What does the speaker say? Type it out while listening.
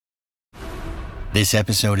This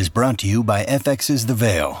episode is brought to you by FX's The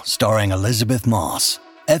Veil, starring Elizabeth Moss.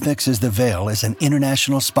 FX's The Veil is an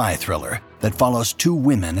international spy thriller that follows two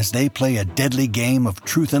women as they play a deadly game of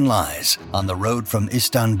truth and lies on the road from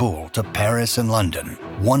Istanbul to Paris and London.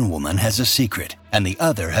 One woman has a secret, and the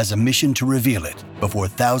other has a mission to reveal it before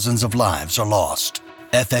thousands of lives are lost.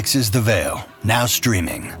 FX's The Veil, now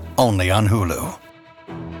streaming, only on Hulu.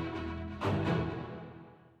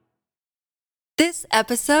 This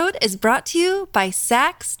episode is brought to you by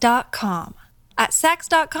Sax.com. At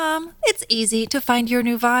Sax.com, it's easy to find your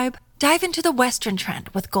new vibe. Dive into the Western trend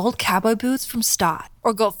with gold cowboy boots from Stott,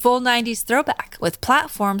 or go full 90s throwback with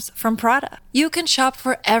platforms from Prada. You can shop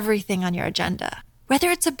for everything on your agenda, whether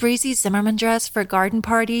it's a breezy Zimmermann dress for a garden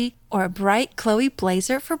party or a bright Chloe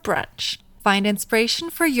blazer for brunch. Find inspiration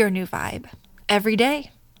for your new vibe every day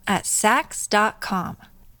at Sax.com.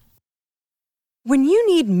 When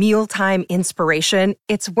you need mealtime inspiration,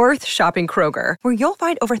 it's worth shopping Kroger, where you'll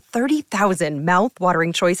find over 30,000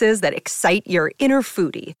 mouth-watering choices that excite your inner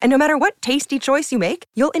foodie. And no matter what tasty choice you make,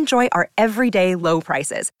 you'll enjoy our everyday low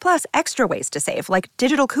prices, plus extra ways to save, like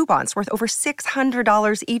digital coupons worth over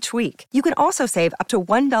 $600 each week. You can also save up to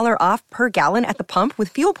 $1 off per gallon at the pump with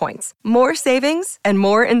fuel points. More savings and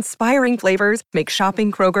more inspiring flavors make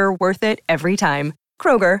shopping Kroger worth it every time.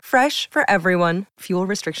 Kroger, fresh for everyone. Fuel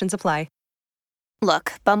restrictions apply.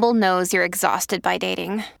 Look, Bumble knows you're exhausted by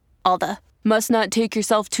dating. All the, must not take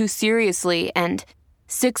yourself too seriously, and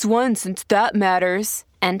 6'1" since that matters,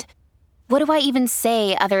 and what do I even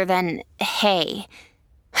say other than, hey?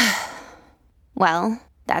 Well,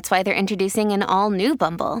 that's why they're introducing an all-new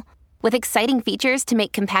Bumble, with exciting features to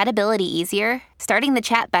make compatibility easier, starting the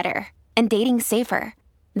chat better, and dating safer.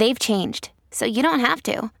 They've changed, so you don't have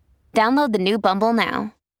to. Download the new Bumble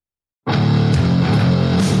now.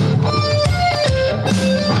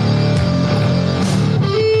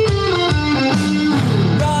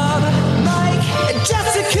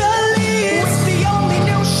 Jessica Lee is the only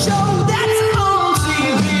new show that's on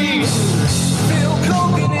TV. Phil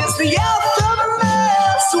Kogan is the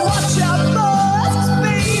aftermath, so watch out, boys,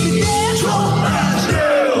 baby, dance.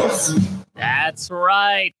 That's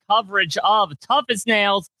right. Coverage of Tough as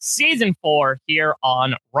Nails Season 4 here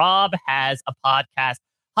on Rob Has a Podcast.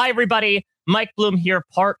 Hi, everybody. Mike Bloom here,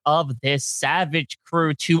 part of this savage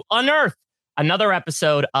crew to unearth another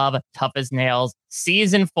episode of Tough as Nails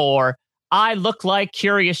Season 4. I Look Like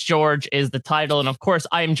Curious George is the title. And of course,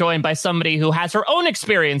 I am joined by somebody who has her own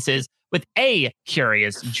experiences with a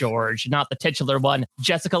Curious George, not the titular one,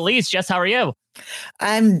 Jessica Lees. Jess, how are you?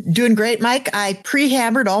 I'm doing great, Mike. I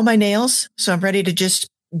pre-hammered all my nails, so I'm ready to just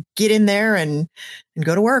get in there and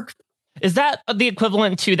go to work. Is that the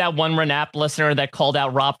equivalent to that one Renap listener that called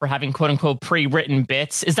out Rob for having quote unquote pre-written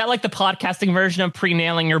bits? Is that like the podcasting version of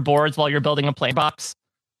pre-nailing your boards while you're building a play box?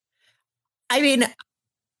 I mean,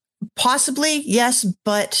 possibly, yes,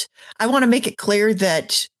 but I want to make it clear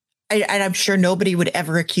that and I'm sure nobody would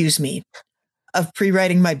ever accuse me of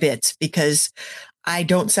pre-writing my bits, because I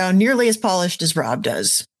don't sound nearly as polished as Rob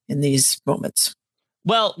does in these moments.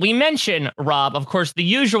 Well, we mention Rob, of course, the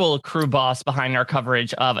usual crew boss behind our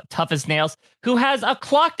coverage of Tough as Nails, who has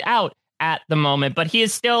clocked out at the moment, but he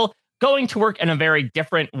is still going to work in a very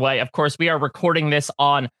different way. Of course, we are recording this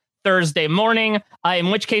on Thursday morning, in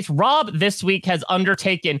which case Rob this week has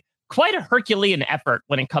undertaken quite a Herculean effort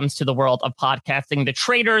when it comes to the world of podcasting. The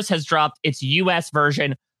Traitors has dropped its US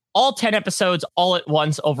version, all 10 episodes all at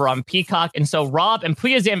once over on Peacock. And so Rob and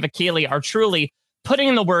Puya Zambakili are truly putting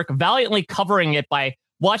in the work, valiantly covering it by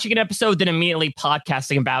watching an episode, then immediately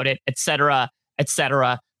podcasting about it, etc.,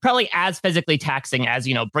 etc. Probably as physically taxing as,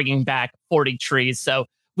 bringing back 40 trees. So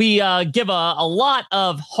we give a lot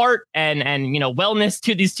of heart and wellness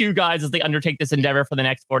to these two guys as they undertake this endeavor for the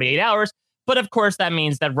next 48 hours. But of course, that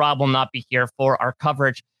means that Rob will not be here for our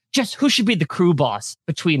coverage. Just who should be the crew boss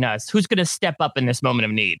between us? Who's going to step up in this moment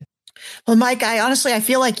of need? Well, Mike, I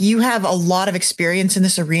feel like you have a lot of experience in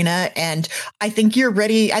this arena, and I think you're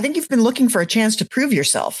ready. I think you've been looking for a chance to prove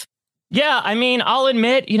yourself. Yeah, I mean, I'll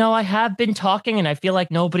admit, I have been talking and I feel like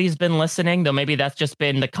nobody's been listening, though maybe that's just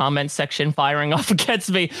been the comment section firing off against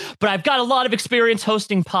me. But I've got a lot of experience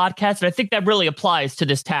hosting podcasts, and I think that really applies to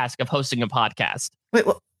this task of hosting a podcast. Wait,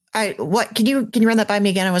 what? Can you run that by me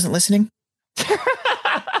again? I wasn't listening.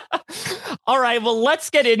 All right, well, let's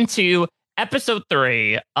get into episode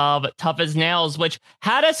 3 of Tough as Nails, which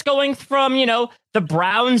had us going from, the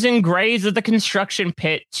browns and grays of the construction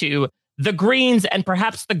pit to the greens and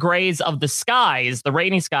perhaps the grays of the skies, the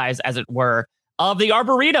rainy skies, as it were, of the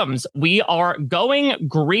arboretums. We are going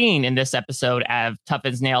green in this episode of Tough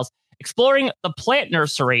as Nails, exploring the plant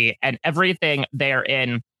nursery and everything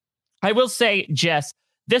therein. I will say, Jess,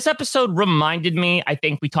 this episode reminded me, I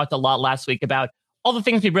think we talked a lot last week about all the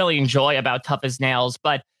things we really enjoy about Tough as Nails,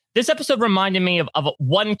 but this episode reminded me of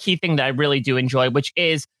one key thing that I really do enjoy, which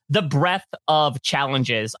is the breadth of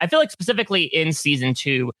challenges. I feel like specifically in season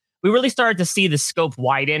 2, we really started to see the scope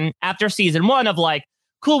widen after season 1 of like,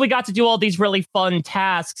 cool, we got to do all these really fun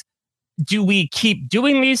tasks. Do we keep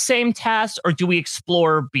doing these same tasks or do we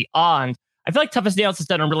explore beyond? I feel like Tough as Nails has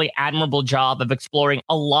done a really admirable job of exploring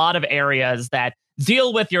a lot of areas that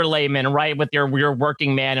deal with your layman, right? With your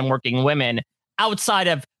working man and working women outside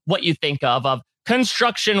of what you think of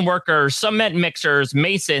construction workers, cement mixers,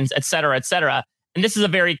 masons, et cetera, et cetera. And this is a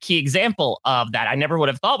very key example of that. I never would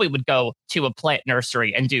have thought we would go to a plant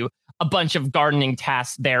nursery and do a bunch of gardening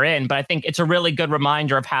tasks therein. But I think it's a really good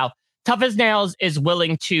reminder of how Tough as Nails is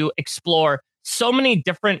willing to explore so many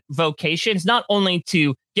different vocations, not only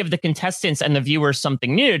to give the contestants and the viewers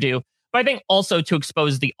something new to do, but I think also to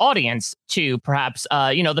expose the audience to perhaps,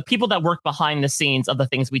 the people that work behind the scenes of the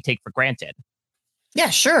things we take for granted. Yeah,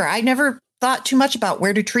 sure. I never thought too much about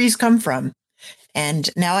where do trees come from. And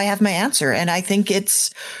now I have my answer. And I think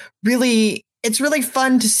it's really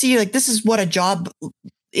fun to see, like, this is what a job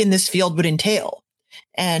in this field would entail.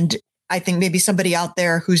 And I think maybe somebody out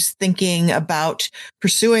there who's thinking about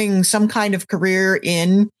pursuing some kind of career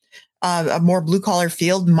in a more blue collar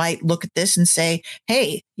field might look at this and say,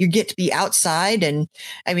 hey, you get to be outside. And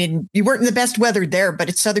I mean, you weren't in the best weather there, but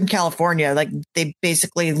it's Southern California. Like, they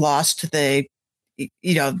basically lost they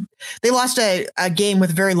lost a game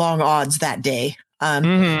with very long odds that day.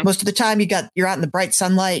 Most of the time you're out in the bright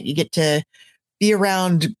sunlight, you get to be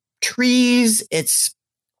around trees. It's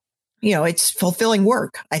fulfilling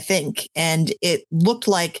work, I think. And it looked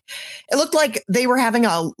like they were having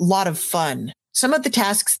a lot of fun. Some of the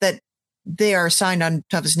tasks that they are assigned on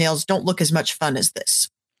Tough as Nails don't look as much fun as this.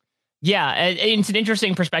 Yeah, it's an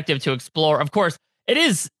interesting perspective to explore. Of course, it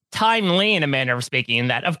is timely in a manner of speaking in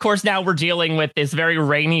that, of course, now we're dealing with this very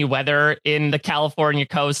rainy weather in the California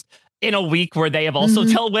coast in a week where they have also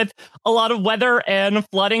dealt with a lot of weather and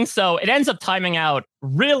flooding. So it ends up timing out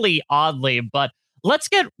really oddly, but let's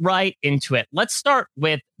get right into it. Let's start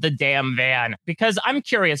with the damn van, because I'm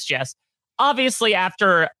curious, Jess. Obviously,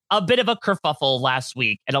 after a bit of a kerfuffle last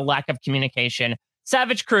week and a lack of communication,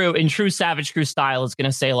 Savage Crew, in true Savage Crew style, is going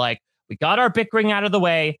to say, like, we got our bickering out of the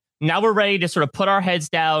way. Now we're ready to sort of put our heads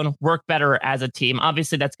down, work better as a team.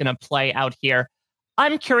 Obviously, that's going to play out here.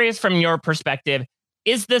 I'm curious from your perspective,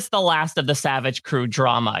 is this the last of the Savage Crew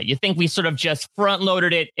drama? You think we sort of just front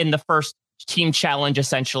loaded it in the first team challenge,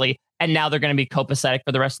 essentially, and now they're going to be copacetic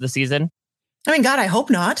for the rest of the season? I mean, God, I hope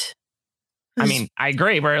not. I mean, I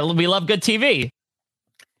agree. We love good TV.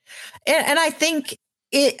 And I think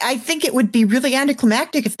it would be really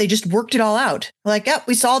anticlimactic if they just worked it all out. Like,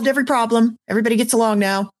 we solved every problem. Everybody gets along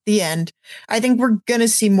now. The end. I think we're going to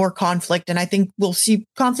see more conflict, and I think we'll see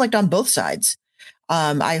conflict on both sides.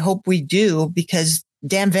 I hope we do, because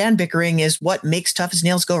damn van bickering is what makes Tough as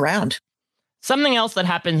Nails go round. Something else that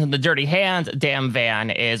happens in the Dirty Hands damn van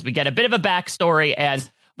is we get a bit of a backstory, and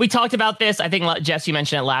we talked about this. I think, Jess, you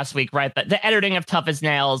mentioned it last week, right? The editing of Tough as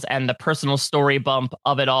Nails and the personal story bump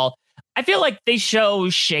of it all. I feel like they show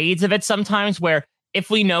shades of it sometimes, where if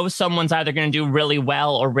we know someone's either going to do really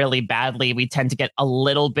well or really badly, we tend to get a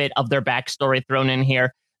little bit of their backstory thrown in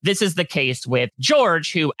here. This is the case with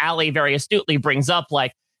George, who Allie very astutely brings up,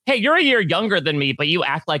 like, hey, you're a year younger than me, but you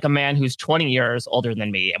act like a man who's 20 years older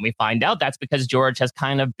than me. And we find out that's because George has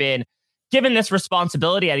kind of been given this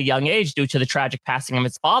responsibility at a young age due to the tragic passing of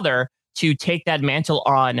his father to take that mantle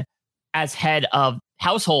on as head of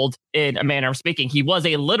household, in a manner of speaking. He was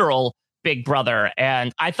a literal big brother.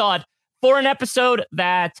 And I thought, for an episode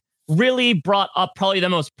that really brought up probably the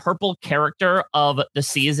most purple character of the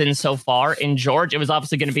season so far in George, it was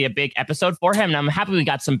obviously going to be a big episode for him. And I'm happy we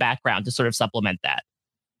got some background to sort of supplement that.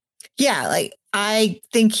 Yeah, like, I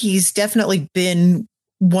think he's definitely been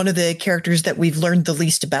one of the characters that we've learned the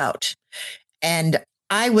least about. And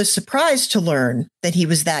I was surprised to learn that he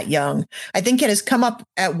was that young. I think it has come up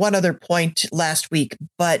at one other point last week,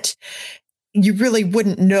 but you really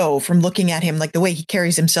wouldn't know from looking at him. Like, the way he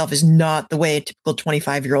carries himself is not the way a typical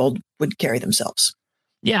 25-year-old would carry themselves.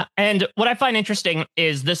 Yeah. And what I find interesting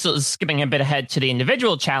is, this is skipping a bit ahead to the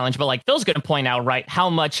individual challenge, but like Phil's going to point out, right, how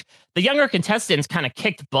much the younger contestants kind of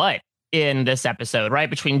kicked butt in this episode, right?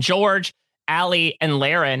 Between George, Allie, and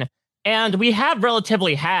Laren. And we have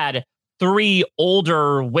relatively had 3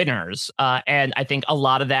 older winners. And I think a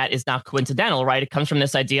lot of that is not coincidental, right? It comes from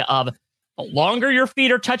this idea of the longer your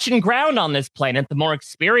feet are touching ground on this planet, the more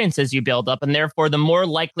experiences you build up, and therefore the more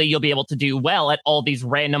likely you'll be able to do well at all these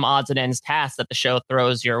random odds and ends tasks that the show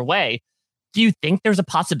throws your way. Do you think there's a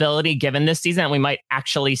possibility, given this season, that we might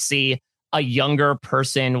actually see a younger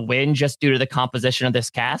person win just due to the composition of this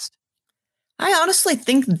cast? I honestly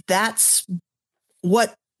think that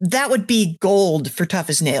would be gold for Tough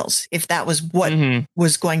as Nails if that was what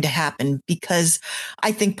was going to happen, because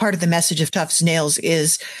I think part of the message of Tough as Nails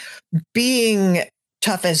is being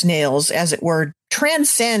tough as nails, as it were,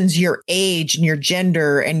 transcends your age and your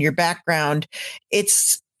gender and your background.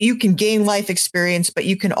 You can gain life experience, but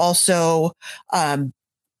you can also,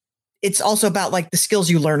 it's also about like the skills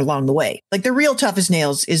you learn along the way. Like the real Tough as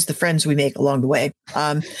Nails is the friends we make along the way.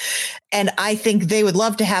 And I think they would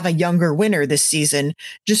love to have a younger winner this season,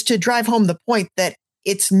 just to drive home the point that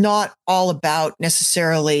it's not all about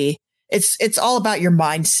necessarily, it's all about your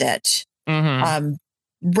mindset.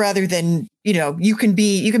 Rather than, you can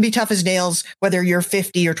be tough as nails, whether you're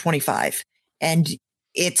 50 or 25. And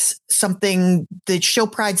it's something, the show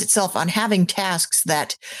prides itself on having tasks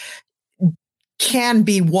that can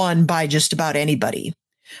be won by just about anybody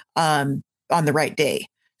on the right day.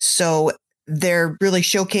 So they're really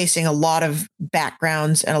showcasing a lot of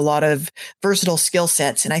backgrounds and a lot of versatile skill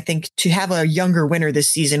sets. And I think to have a younger winner this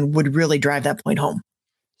season would really drive that point home.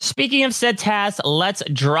 Speaking of said tasks, let's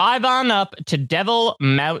drive on up to Devil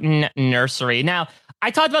Mountain Nursery. Now, I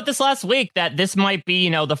talked about this last week, that this might be,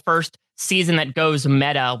 the first season that goes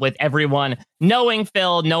meta with everyone knowing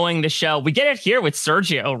Phil, knowing the show. We get it here with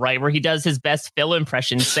Sergio, right, where he does his best Phil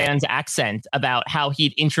impression, sans accent, about how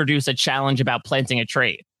he'd introduce a challenge about planting a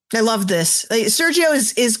tree. I love this. Sergio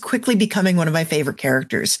is quickly becoming one of my favorite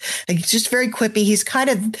characters. Like, he's just very quippy. He's kind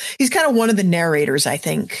of one of the narrators, I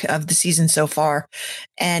think, of the season so far.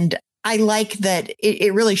 And I like that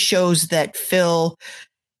it really shows that Phil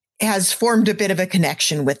has formed a bit of a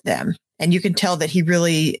connection with them. And you can tell that he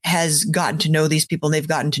really has gotten to know these people and they've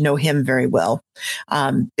gotten to know him very well.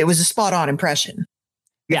 It was a spot on impression,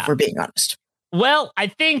 if we're being honest. Well, I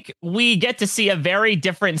think we get to see a very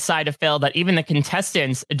different side of Phil that even the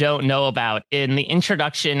contestants don't know about in the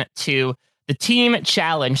introduction to the team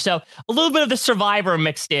challenge. So a little bit of the Survivor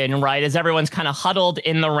mixed in, right, as everyone's kind of huddled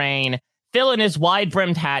in the rain. Phil in his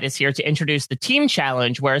wide-brimmed hat is here to introduce the team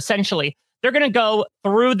challenge, where essentially they're going to go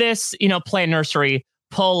through this, plant nursery,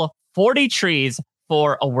 pull 40 trees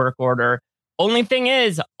for a work order. Only thing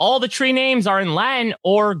is, all the tree names are in Latin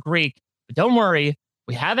or Greek. But don't worry.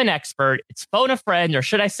 We have an expert. It's Phone a Friend, or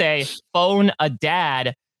should I say, Phone a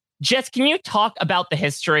Dad. Jess, can you talk about the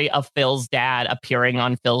history of Phil's dad appearing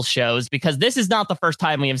on Phil's shows? Because this is not the first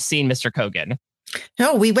time we have seen Mr. Kogan.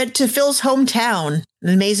 No, we went to Phil's hometown, An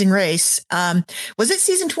Amazing Race. Was it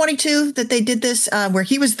season 22 that they did this, where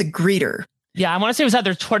he was the greeter? Yeah, I want to say it was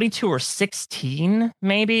either 22 or 16,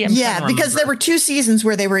 maybe. Yeah, because there were 2 seasons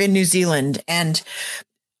where they were in New Zealand, and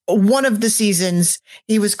one of the seasons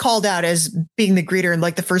he was called out as being the greeter, and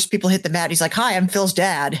like the first people hit the mat, he's like, "Hi, I'm Phil's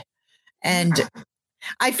dad." And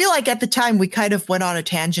I feel like at the time we kind of went on a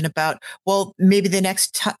tangent about, well, maybe the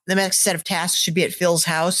next set of tasks should be at Phil's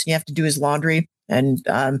house and you have to do his laundry. And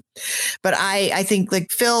but I think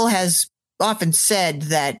like Phil has often said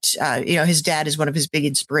that his dad is one of his big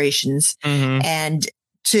inspirations, and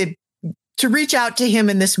to reach out to him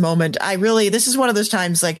in this moment, this is one of those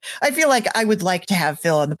times, like, I feel like I would like to have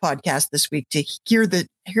Phil on the podcast this week to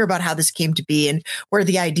hear about how this came to be and where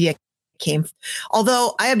the idea came.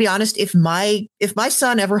 Although I'll be honest, if my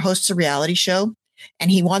son ever hosts a reality show and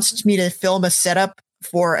he wants me to film a setup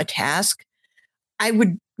for a task, I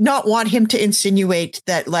would not want him to insinuate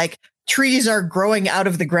that like trees are growing out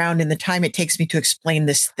of the ground in the time it takes me to explain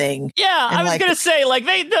this thing. Yeah, and I was gonna say, like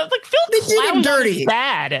Phil did him dirty,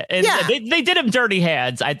 bad. And they did him dirty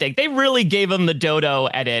hands. I think they really gave him the dodo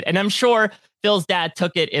edit, and I'm sure Phil's dad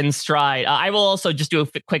took it in stride. I will also just do a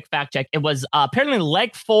quick fact check. It was apparently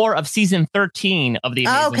leg 4 of season 13 of the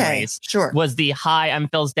Amazing Race. Sure, was the "Hi, I'm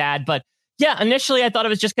Phil's dad." But yeah, initially I thought it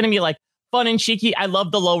was just gonna be like fun and cheeky. I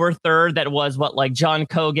love the lower third that was like John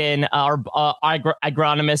Kogan, our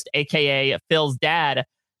agronomist, aka Phil's dad.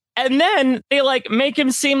 And then they like make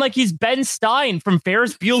him seem like he's Ben Stein from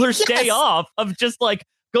Ferris Bueller's Day Off, of just like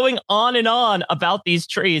going on and on about these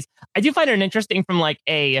trees. I do find it interesting from like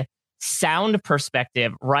a sound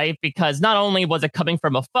perspective, right? Because not only was it coming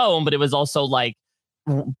from a phone, but it was also like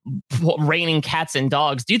raining cats and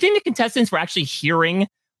dogs. Do you think the contestants were actually hearing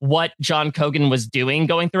what John Kogan was doing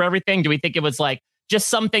going through everything? Do we think it was like just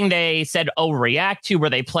something they said, react to? Were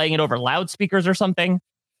they playing it over loudspeakers or something?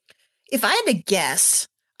 If I had to guess,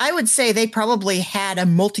 I would say they probably had a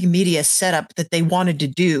multimedia setup that they wanted to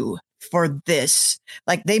do for this.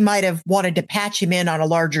 Like they might have wanted to patch him in on a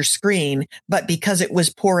larger screen, but because it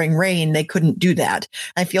was pouring rain, they couldn't do that.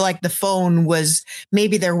 I feel like the phone was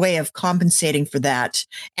maybe their way of compensating for that.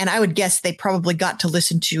 And I would guess they probably got to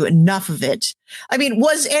listen to enough of it. I mean,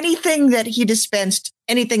 was anything that he dispensed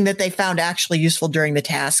anything that they found actually useful during the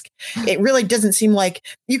task? It really doesn't seem like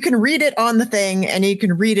you can read it on the thing and you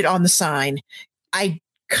can read it on the sign. I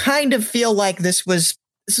kind of feel like this was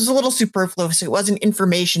a little superfluous. It wasn't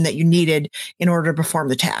information that you needed in order to perform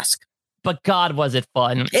the task. But God, was it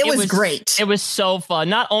fun. It was great. It was so fun.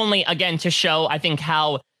 Not only, again, to show, I think,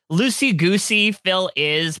 how loosey-goosey Phil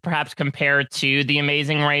is, perhaps compared to The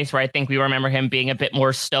Amazing Race, where I think we remember him being a bit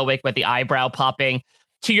more stoic with the eyebrow popping.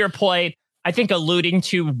 To your point, I think alluding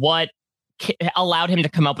to what allowed him to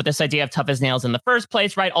come up with this idea of Tough as Nails in the first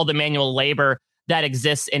place, right? All the manual labor that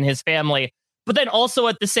exists in his family. But then also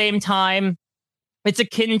at the same time, it's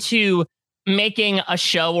akin to making a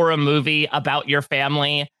show or a movie about your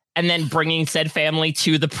family and then bringing said family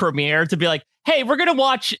to the premiere to be like, hey, you're going to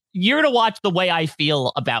watch The Way I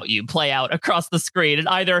Feel About You play out across the screen. And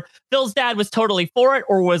either Phil's dad was totally for it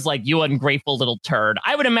or was like, you ungrateful little turd.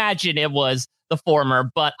 I would imagine it was the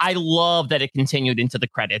former, but I love that it continued into the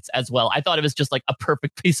credits as well. I thought it was just like a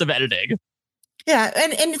perfect piece of editing. Yeah.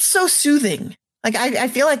 And it's so soothing. Like, I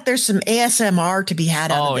feel like there's some ASMR to be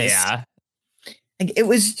had out of this. Oh, yeah. Like, it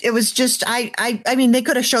was just, I mean, they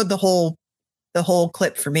could have showed the whole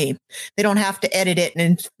clip for me. They don't have to edit it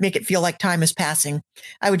and make it feel like time is passing.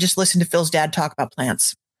 I would just listen to Phil's dad talk about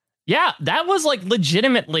plants. Yeah, that was like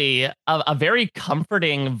legitimately a very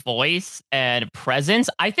comforting voice and presence.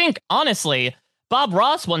 I think, honestly, Bob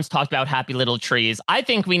Ross once talked about Happy Little Trees. I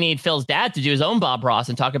think we need Phil's dad to do his own Bob Ross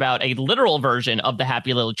and talk about a literal version of the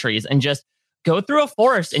Happy Little Trees and just go through a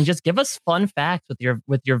forest and just give us fun facts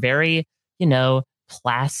with your very,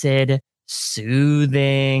 placid,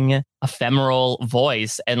 soothing, ephemeral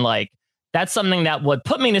voice. And like, that's something that would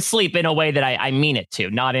put me to sleep in a way that I mean it to,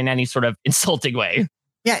 not in any sort of insulting way.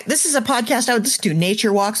 Yeah, this is a podcast I would listen to.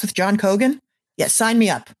 Nature Walks with John Kogan. Yeah, sign me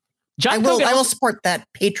up. I will support that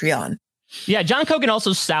Patreon. Yeah, John Kogan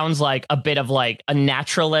also sounds like a bit of like a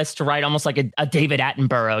naturalist, right? Almost like a David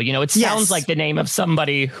Attenborough. It sounds like the name of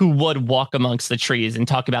somebody who would walk amongst the trees and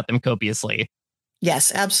talk about them copiously.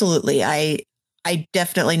 Yes, absolutely. I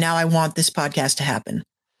definitely, now I want this podcast to happen.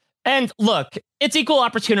 And look, it's equal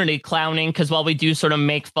opportunity clowning, because while we do sort of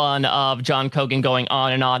make fun of John Kogan going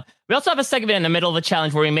on and on, we also have a segment in the middle of the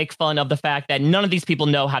challenge where we make fun of the fact that none of these people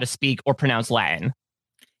know how to speak or pronounce Latin.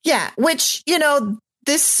 Yeah, which,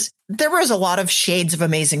 there was a lot of shades of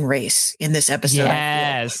Amazing Race in this episode.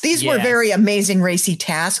 Yes. These were very Amazing Race-y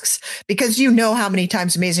tasks, because how many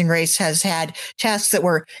times Amazing Race has had tasks that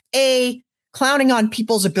were A, clowning on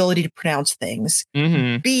people's ability to pronounce things.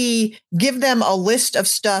 Mm-hmm. B, give them a list of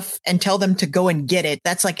stuff and tell them to go and get it.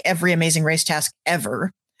 That's like every Amazing Race task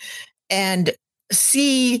ever. And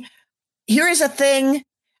C, here is a thing.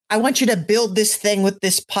 I want you to build this thing with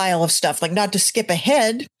this pile of stuff. Like, not to skip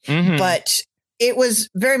ahead, but it was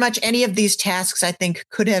very much any of these tasks, I think,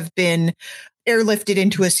 could have been airlifted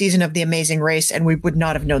into a season of The Amazing Race, and we would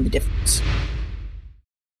not have known the difference.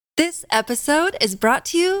 This episode is brought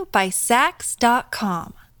to you by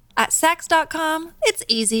Sax.com. At Sax.com, it's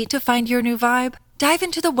easy to find your new vibe. Dive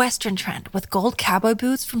into the Western trend with gold cowboy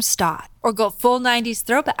boots from Stott, or go full 90s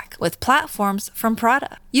throwback with platforms from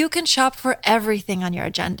Prada. You can shop for everything on your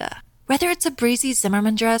agenda, whether it's a breezy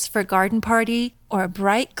Zimmermann dress for a garden party or a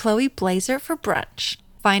bright Chloe blazer for brunch.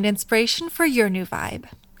 Find inspiration for your new vibe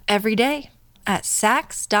every day at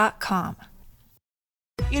Sax.com.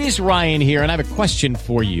 It is Ryan here, and I have a question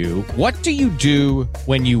for you. What do you do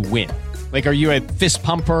when you win? Like, are you a fist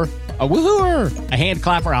pumper, a woohooer, a hand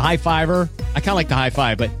clapper, a high fiver? I kind of like the high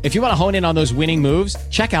five, but if you want to hone in on those winning moves,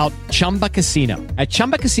 check out Chumba Casino. At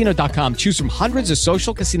ChumbaCasino.com, choose from hundreds of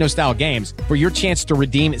social casino-style games for your chance to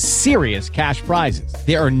redeem serious cash prizes.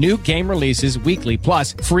 There are new game releases weekly,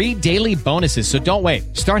 plus free daily bonuses. So don't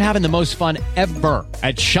wait. Start having the most fun ever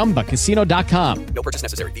at ChumbaCasino.com. No purchase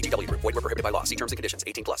necessary. VGW Group. Void where prohibited by law. See terms and conditions.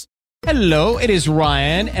 18+. Hello, it is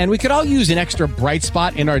Ryan, and we could all use an extra bright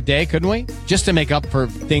spot in our day, couldn't we? Just to make up for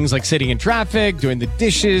things like sitting in traffic, doing the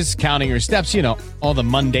dishes, counting your steps, all the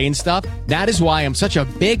mundane stuff. That is why I'm such a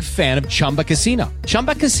big fan of Chumba Casino.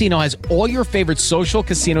 Chumba Casino has all your favorite social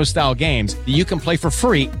casino-style games that you can play for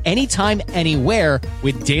free anytime, anywhere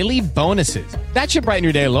with daily bonuses. That should brighten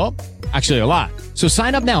your day a little. Actually, a lot. So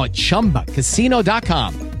sign up now at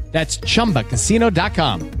ChumbaCasino.com. That's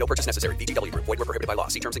ChumbaCasino.com. No purchase necessary. VGW Group. Void where prohibited by law.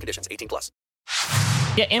 See terms and conditions. 18+.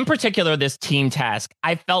 Yeah, in particular, this team task,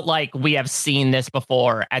 I felt like we have seen this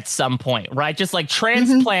before at some point, right? Just like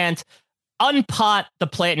transplant unpot the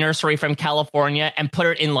plant nursery from California and put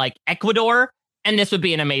it in like Ecuador, and this would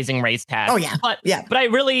be an amazing race task. Oh, yeah. But I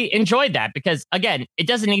really enjoyed that because, again, it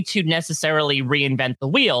doesn't need to necessarily reinvent the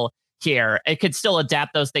wheel here. It could still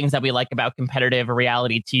adapt those things that we like about competitive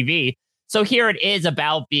reality TV. So here it is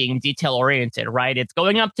about being detail oriented, right? It's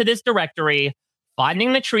going up to this directory,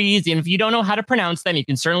 finding the trees. And if you don't know how to pronounce them, you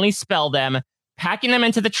can certainly spell them, packing them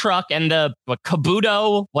into the truck and the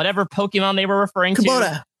Kabuto, whatever Pokemon they were referring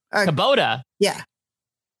Kubota. to. Kubota. Yeah.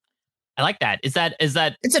 I like that. Is that?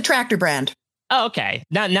 It's a tractor brand. Oh, okay.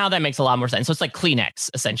 Now that makes a lot more sense. So it's like Kleenex,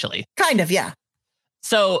 essentially. Kind of, yeah.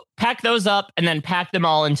 So pack those up and then pack them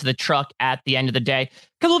all into the truck at the end of the day. A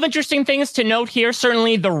couple of interesting things to note here.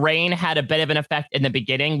 Certainly the rain had a bit of an effect in the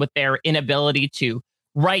beginning with their inability to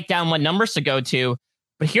write down what numbers to go to.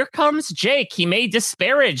 But here comes Jake. He may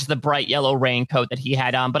disparage the bright yellow raincoat that he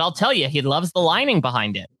had on, but I'll tell you, he loves the lining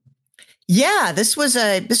behind it. Yeah, this was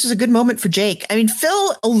a good moment for Jake. I mean,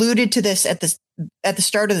 Phil alluded to this at the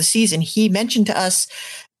start of the season. He mentioned to us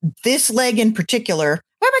this leg in particular.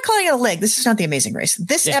 Why am I calling it a leg? This is not the Amazing Race.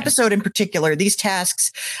 This episode in particular, these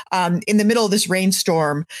tasks in the middle of this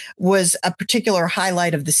rainstorm was a particular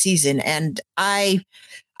highlight of the season. And I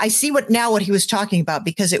see what he was talking about,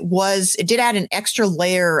 because it did add an extra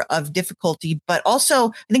layer of difficulty, but also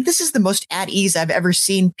I think this is the most at ease I've ever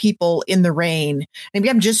seen people in the rain. Maybe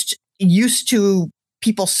I'm just used to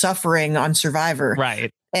people suffering on Survivor.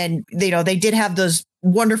 Right. And they did have those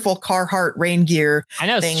wonderful Carhartt rain gear. I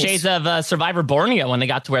know, things. shades of Survivor Borneo when they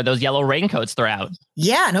got to wear those yellow raincoats throughout.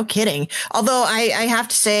 Yeah, no kidding. Although I have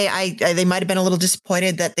to say, they might have been a little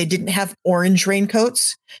disappointed that they didn't have orange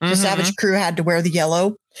raincoats. The Savage Crew had to wear the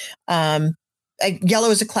yellow. Yellow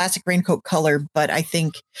is a classic raincoat color, but I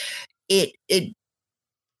think it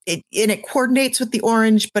coordinates with the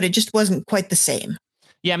orange, but it just wasn't quite the same.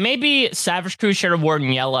 Yeah, maybe Savage Crew should have worn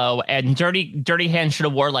yellow and Dirty Hands should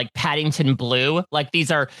have worn like Paddington blue. Like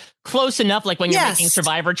these are close enough. Like when you're making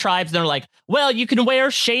Survivor tribes, they're like, well, you can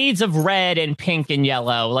wear shades of red and pink and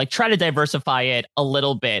yellow. Like try to diversify it a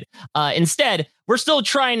little bit. Instead, we're still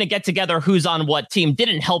trying to get together who's on what team.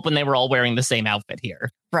 Didn't help when they were all wearing the same outfit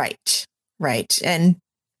here. Right. And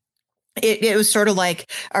it was sort of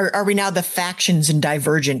like, are we now the factions in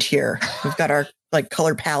Divergent here? We've got our like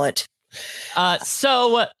color palette.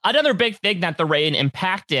 So another big thing that the rain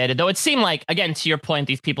impacted, though it seemed like, again, to your point,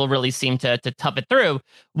 these people really seemed to tough it through,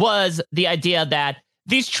 was the idea that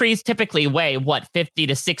these trees typically weigh, 50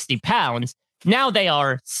 to 60 pounds. Now they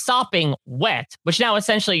are sopping wet, which now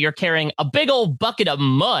essentially you're carrying a big old bucket of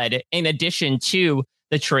mud in addition to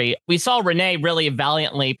the tree. We saw Renee really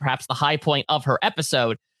valiantly, perhaps the high point of her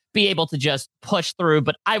episode, be able to just push through.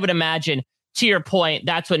 But I would imagine, to your point,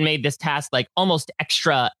 that's what made this task like almost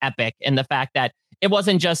extra epic, in the fact that it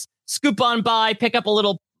wasn't just scoop on by, pick up a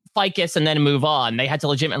little ficus and then move on. They had to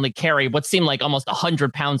legitimately carry what seemed like almost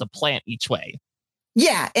 100 pounds of plant each way.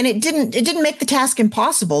 Yeah, and it didn't make the task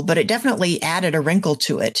impossible, but it definitely added a wrinkle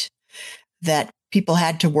to it that people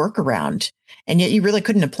had to work around. And yet you really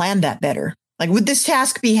couldn't have planned that better. Like, would this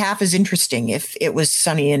task be half as interesting if it was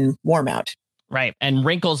sunny and warm out? Right. And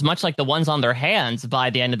wrinkles much like the ones on their hands by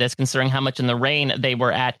the end of this, considering how much in the rain they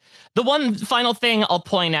were at. The one final thing I'll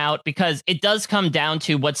point out, because it does come down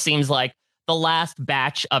to what seems like the last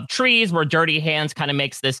batch of trees where Dirty Hands kind of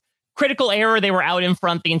makes this critical error. They were out in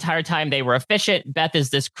front the entire time. They were efficient. Beth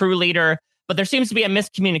is this crew leader, but there seems to be a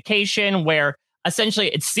miscommunication where essentially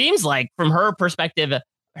it seems like, from her perspective,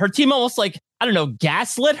 her team almost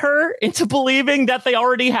gaslit her into believing that they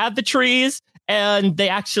already had the trees and they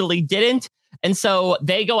actually didn't. And so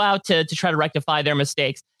they go out to try to rectify their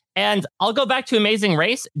mistakes. And I'll go back to Amazing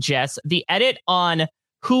Race, Jess. The edit on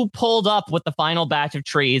who pulled up with the final batch of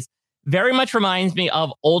trees very much reminds me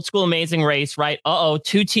of old school Amazing Race, right?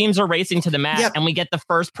 Two teams are racing to the mat, and we get the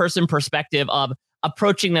first person perspective of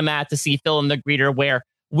approaching the mat to see Phil and the greeter, where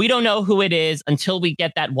we don't know who it is until we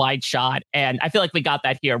get that wide shot. And I feel like we got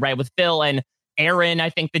that here, right? With Phil and Aaron,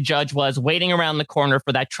 I think the judge was waiting around the corner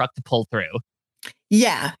for that truck to pull through.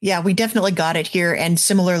 Yeah, we definitely got it here. And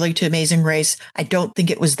similarly to Amazing Race, I don't think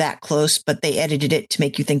it was that close, but they edited it to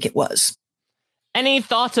make you think it was. Any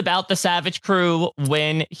thoughts about the Savage Crew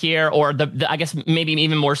win here, or the I guess maybe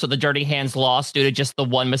even more so the Dirty Hands loss due to just the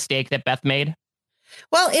one mistake that Beth made?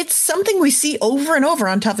 Well, it's something we see over and over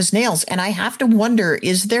on Tough as Nails. And I have to wonder,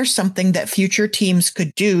 is there something that future teams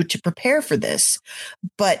could do to prepare for this?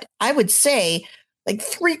 But I would say like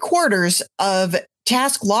 3/4 of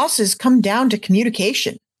task losses come down to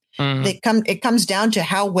communication. It comes down to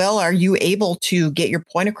how well are you able to get your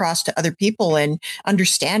point across to other people and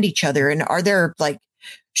understand each other. And are there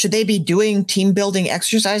should they be doing team building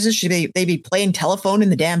exercises? Should they be playing telephone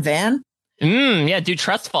in the damn van? Yeah, do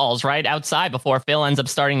trust falls right outside before Phil ends up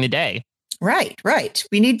starting the day. Right.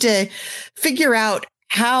 We need to figure out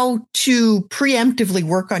how to preemptively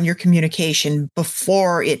work on your communication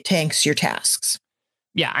before it tanks your tasks.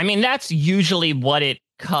 Yeah, I mean, that's usually what it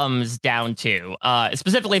comes down to,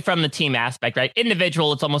 specifically from the team aspect, right?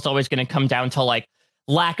 Individual, it's almost always going to come down to like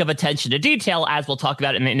lack of attention to detail, as we'll talk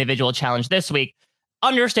about in the individual challenge this week.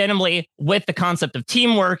 Understandably, with the concept of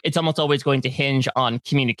teamwork, it's almost always going to hinge on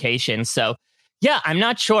communication. So, yeah, I'm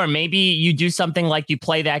not sure. Maybe you do something like you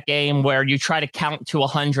play that game where you try to count to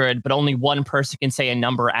 100, but only one person can say a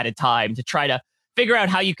number at a time to try to figure out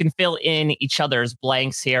how you can fill in each other's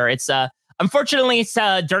blanks here. It's unfortunately,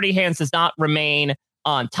 Dirty Hands does not remain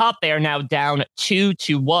on top. They are now down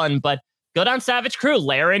 2-1, but good on Savage Crew.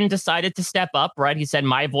 Laren decided to step up, right? He said,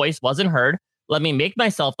 my voice wasn't heard. Let me make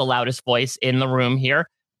myself the loudest voice in the room here.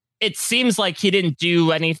 It seems like he didn't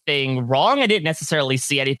do anything wrong. I didn't necessarily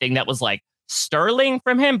see anything that was like sterling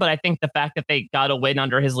from him, but I think the fact that they got a win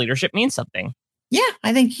under his leadership means something. Yeah,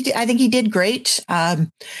 I think he did great. It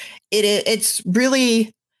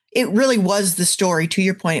really was the story. To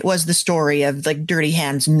your point, it was the story of like Dirty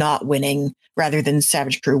Hands not winning rather than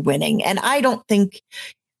Savage Crew winning. And I don't think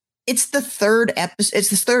it's the third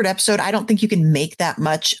episode. I don't think you can make that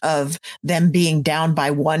much of them being down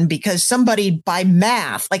by one, because somebody, by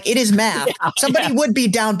math, like it is math, somebody would be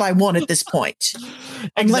down by one at this point,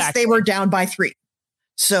 unless they were down by 3.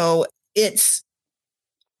 So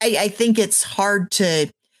I think it's hard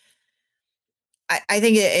to, I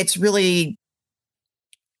think it's really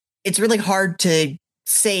hard to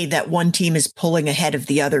say that one team is pulling ahead of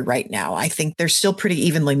the other right now. I think they're still pretty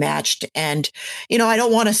evenly matched. And, I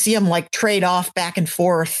don't want to see them like trade off back and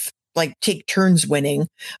forth, like take turns winning.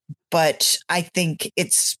 But I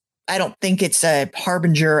don't think it's a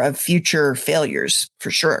harbinger of future failures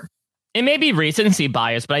for sure. It may be recency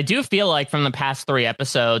bias, but I do feel like from the past 3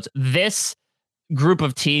 episodes, this group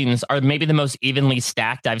of teams are maybe the most evenly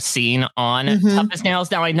stacked I've seen on Toughest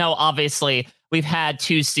Nails. Now, I know obviously we've had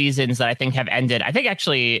 2 seasons that I think have ended. I think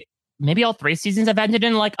actually maybe all 3 seasons have ended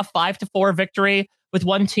in like a 5-4 victory with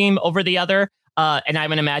one team over the other. And I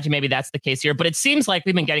would imagine maybe that's the case here. But it seems like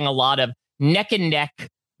we've been getting a lot of neck and neck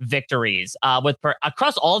victories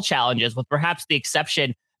across all challenges, with perhaps the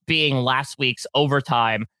exception being last week's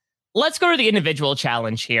overtime. Let's go to the individual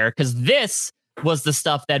challenge here, because this was the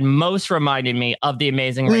stuff that most reminded me of The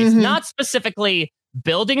Amazing Race. Not specifically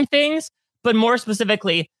building things, but more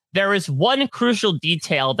specifically, there is one crucial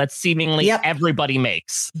detail that seemingly everybody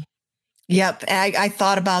makes. Yep. I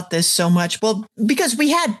thought about this so much. Well, because we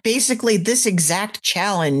had basically this exact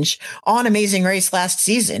challenge on Amazing Race last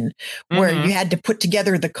season, where you had to put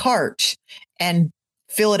together the cart and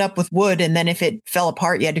fill it up with wood. And then if it fell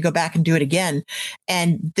apart, you had to go back and do it again.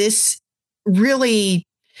 And this really,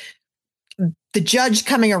 the judge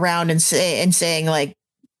coming around and saying like,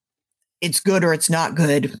 it's good or it's not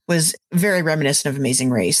good, was very reminiscent of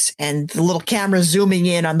Amazing Race. And the little camera zooming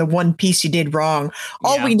in on the one piece you did wrong.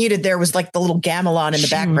 All we needed there was like the little gamelan in the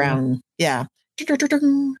background. Yeah.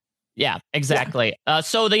 Yeah, exactly.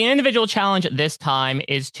 So the individual challenge this time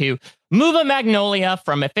is to move a magnolia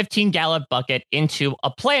from a 15-gallon bucket into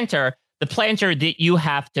a planter, the planter that you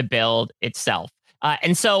have to build itself.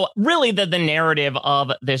 And so really the narrative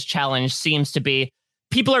of this challenge seems to be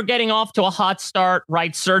people are getting off to a hot start,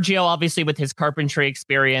 right? Sergio, obviously, with his carpentry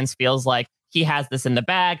experience, feels like he has this in the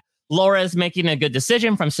bag. Laura is making a good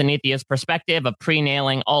decision from Sanithia's perspective of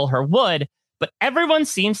pre-nailing all her wood, but everyone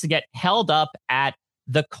seems to get held up at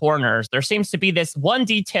the corners. There seems to be this one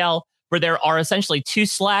detail where there are essentially 2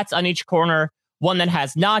 slats on each corner, one that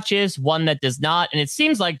has notches, one that does not. And it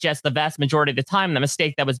seems like just the vast majority of the time, the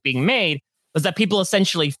mistake that was being made was that people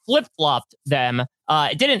essentially flip-flopped them.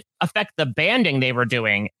 It didn't affect the banding they were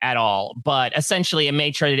doing at all, but essentially it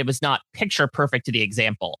made sure that it was not picture perfect to the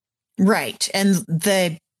example. Right. And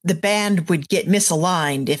the band would get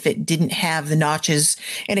misaligned if it didn't have the notches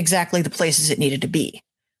in exactly the places it needed to be.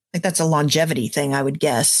 Like that's a longevity thing, I would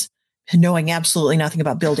guess, knowing absolutely nothing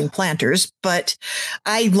about building planters. But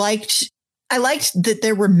I liked that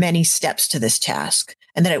there were many steps to this task,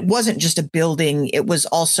 and that it wasn't just a building. It was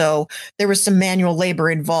also, there was some manual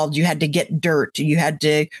labor involved. You had to get dirt, you had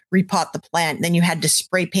to repot the plant, and then you had to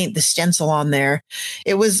spray paint the stencil on there.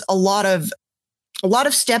 It was a lot of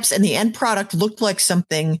steps, and the end product looked like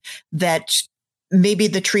something that maybe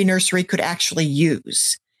the tree nursery could actually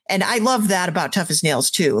use. And I love that about Tough as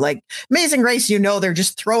Nails too. Like Amazing Race, they're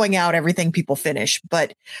just throwing out everything people finish.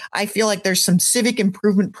 But I feel like there's some civic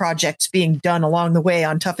improvement projects being done along the way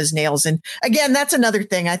on Tough as Nails. And again, that's another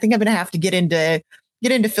thing. I think I'm going to have to get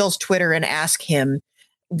into Phil's Twitter and ask him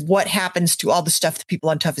what happens to all the stuff that people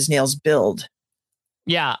on Tough as Nails build.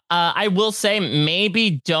 Yeah, I will say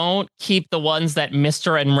maybe don't keep the ones that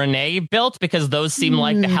Mr. and Renee built, because those seem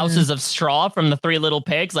like the houses of straw from the Three Little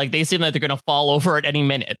Pigs. Like they seem like they're going to fall over at any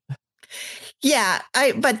minute. Yeah,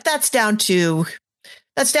 but that's down to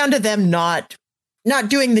them not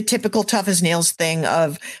doing the typical Tough as Nails thing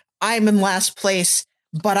of I'm in last place,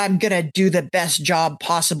 but I'm going to do the best job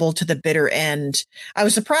possible to the bitter end. I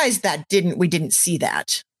was surprised that we didn't see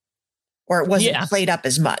that, or it wasn't played up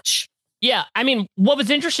as much. Yeah, I mean, what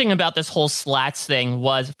was interesting about this whole slats thing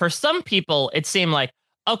was for some people, it seemed like,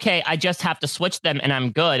 okay, I just have to switch them and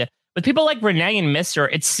I'm good. But people like Renee and Mr.,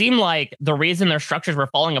 it seemed like the reason their structures were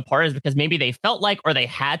falling apart is because maybe they felt like, or they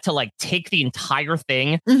had to like take the entire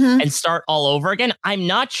thing and start all over again. I'm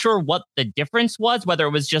not sure what the difference was, whether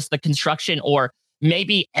it was just the construction or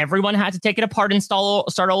maybe everyone had to take it apart and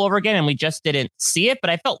start all over again and we just didn't see it.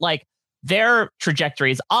 But I felt like their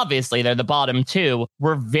trajectories, obviously they're the bottom two,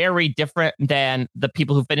 were very different than the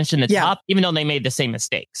people who finished in the top, even though they made the same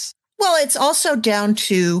mistakes. Well, it's also down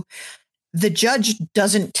to the judge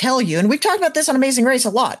doesn't tell you, and we've talked about this on Amazing Race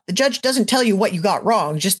a lot. The judge doesn't tell you what you got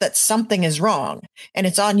wrong, just that something is wrong. And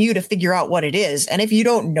it's on you to figure out what it is. And if you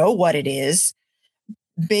don't know what it is,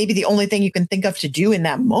 maybe the only thing you can think of to do in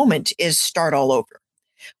that moment is start all over.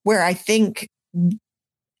 Where I think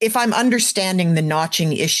if I'm understanding the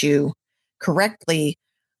notching issue correctly,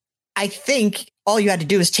 I think all you had to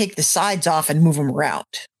do is take the sides off and move them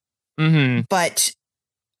around. But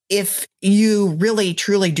if you really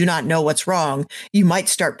truly do not know what's wrong, you might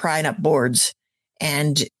start prying up boards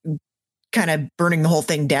and kind of burning the whole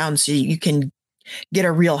thing down so you can get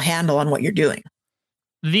a real handle on what you're doing.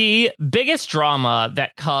 The biggest drama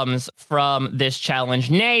that comes from this challenge,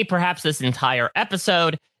 nay, perhaps this entire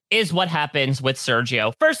episode, is what happens with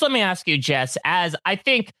Sergio. First, let me ask you, Jess, as I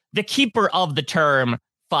think the keeper of the term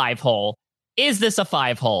 5-hole, is this a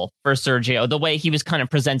 5-hole for Sergio, the way he was kind of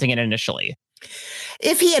presenting it initially?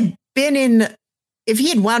 If he had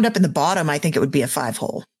wound up in the bottom, I think it would be a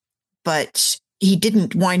 5-hole, but he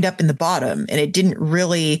didn't wind up in the bottom, and it didn't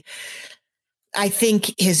really, I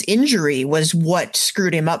think his injury was what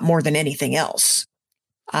screwed him up more than anything else.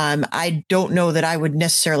 I don't know that I would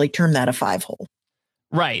necessarily term that a 5-hole.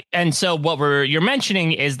 Right. And so what you're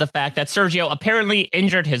mentioning is the fact that Sergio apparently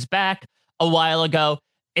injured his back a while ago.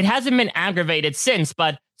 It hasn't been aggravated since,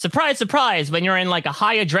 but surprise, surprise, when you're in like a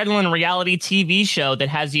high adrenaline reality TV show that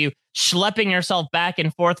has you schlepping yourself back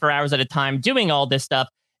and forth for hours at a time doing all this stuff,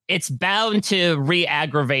 it's bound to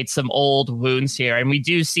re-aggravate some old wounds here. And we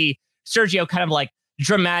do see Sergio kind of like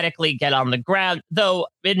dramatically get on the ground, though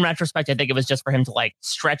in retrospect, I think it was just for him to like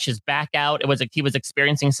stretch his back out. It was like he was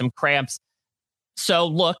experiencing some cramps. So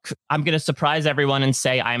look, I'm going to surprise everyone and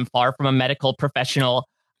say I'm far from a medical professional.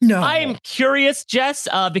 No, I'm curious, Jess,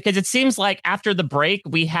 because it seems like after the break,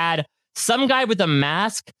 we had some guy with a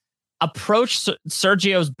mask approach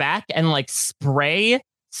Sergio's back and like spray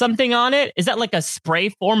something on it. Is that like a spray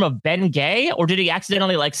form of Ben Gay, or did he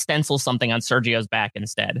accidentally like stencil something on Sergio's back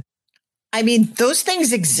instead? I mean, those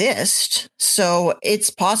things exist, so it's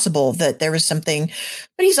possible that there was something,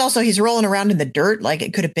 but he's rolling around in the dirt. Like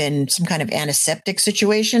it could have been some kind of antiseptic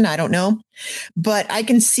situation. I don't know, but I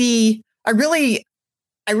can see, I really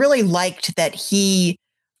liked that he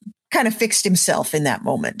kind of fixed himself in that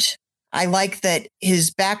moment. I like that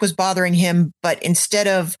his back was bothering him, but instead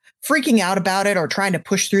of freaking out about it or trying to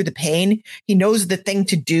push through the pain, he knows the thing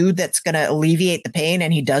to do that's going to alleviate the pain,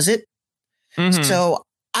 and he does it. So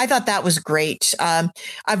I thought that was great. I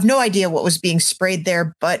have no idea what was being sprayed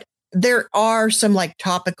there, but there are some like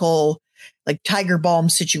topical, like tiger balm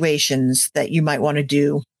situations that you might want to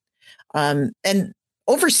do. And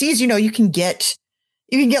overseas, you can get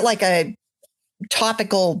like a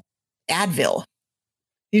topical Advil.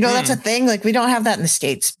 That's a thing. Like we don't have that in the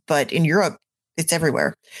States, but in Europe, it's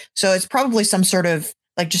everywhere. So it's probably some sort of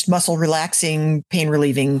like just muscle relaxing, pain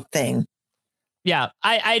relieving thing. Yeah,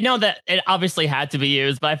 I know that it obviously had to be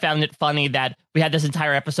used, but I found it funny that we had this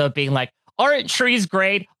entire episode being like, aren't trees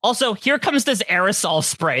great? Also, here comes this aerosol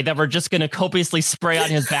spray that we're just going to copiously spray on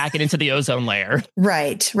his back and into the ozone layer.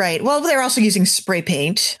 Right. Well, they're also using spray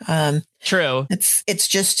paint. True. It's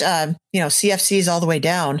just, CFCs all the way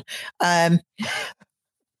down.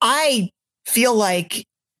 I feel like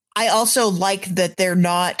I also like that they're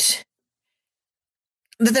not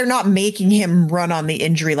making him run on the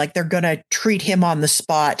injury. Like they're going to treat him on the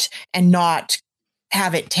spot and not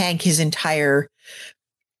have it tank his entire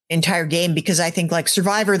game. Because I think like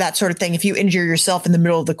Survivor, that sort of thing, if you injure yourself in the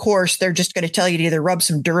middle of the course, they're just going to tell you to either rub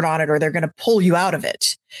some dirt on it or they're going to pull you out of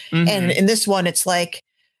it. And in this one, it's like,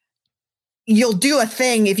 you'll do a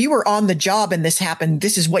thing. If you were on the job and this happened,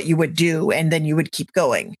 this is what you would do. And then you would keep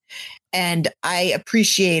going. And I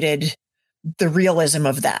appreciated the realism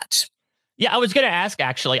of that. Yeah, I was going to ask,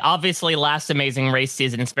 actually. Obviously, last Amazing Race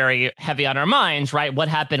season is very heavy on our minds, right? What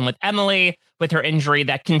happened with Emily, with her injury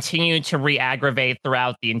that continued to re-aggravate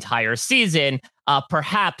throughout the entire season,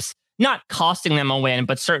 perhaps not costing them a win,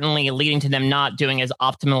 but certainly leading to them not doing as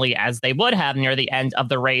optimally as they would have near the end of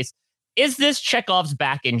the race. Is this Chekhov's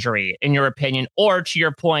back injury, in your opinion? Or to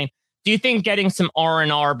your point, do you think getting some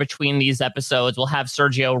R&R between these episodes will have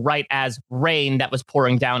Sergio right as rain that was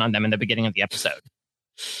pouring down on them in the beginning of the episode?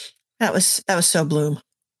 That was so Bloom.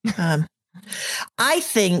 I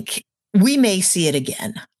think we may see it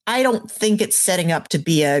again. I don't think it's setting up to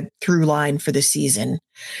be a through line for the season.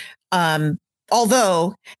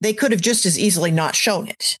 Although they could have just as easily not shown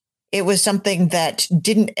it. It was something that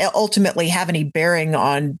didn't ultimately have any bearing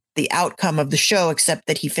on the outcome of the show, except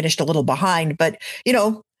that he finished a little behind. But,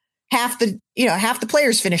 half the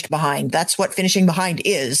players finished behind. That's what finishing behind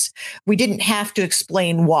is. We didn't have to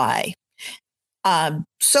explain why.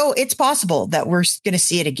 So it's possible that we're going to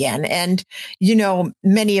see it again. And,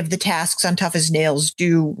 many of the tasks on Tough as Nails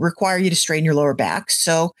do require you to strain your lower back.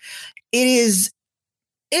 So it is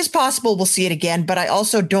possible we'll see it again, but I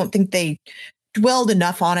also don't think they dwelled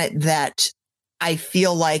enough on it that I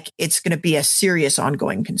feel like it's going to be a serious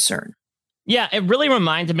ongoing concern. Yeah, it really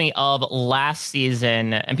reminded me of last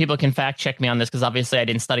season, and people can fact check me on this because obviously I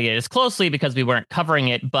didn't study it as closely because we weren't covering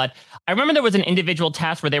it. But I remember there was an individual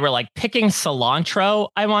task where they were like picking cilantro,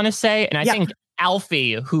 I want to say. And I think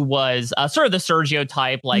Alfie, who was sort of the Sergio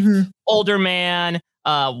type, like older man,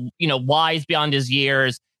 wise beyond his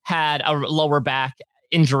years, had a lower back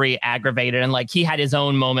injury aggravated. And like he had his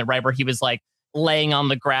own moment, right, where he was like laying on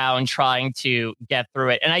the ground trying to get through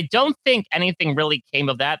it. And I don't think anything really came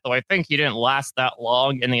of that, though I think he didn't last that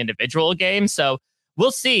long in the individual game. So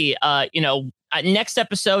we'll see. Next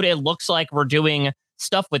episode, it looks like we're doing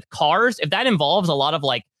stuff with cars. If that involves a lot of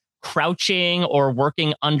like crouching or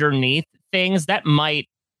working underneath things, that might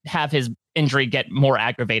have his injury get more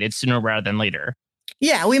aggravated sooner rather than later.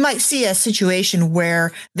 Yeah, we might see a situation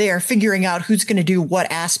where they are figuring out who's going to do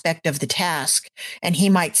what aspect of the task. And he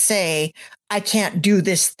might say, I can't do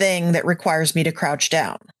this thing that requires me to crouch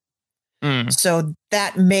down. So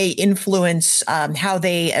that may influence how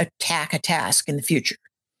they attack a task in the future.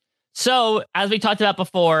 So as we talked about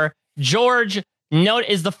before, George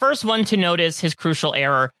is the first one to notice his crucial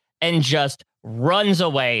error and just runs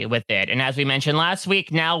away with it. And as we mentioned last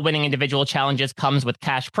week, now winning individual challenges comes with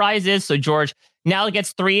cash prizes. So George now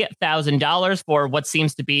gets $3,000 for what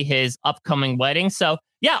seems to be his upcoming wedding. So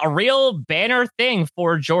yeah, a real banner thing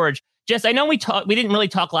for George. Jess, I know we didn't really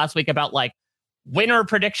talk last week about like winner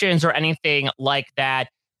predictions or anything like that.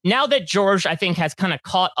 Now that George, I think, has kind of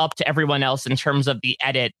caught up to everyone else in terms of the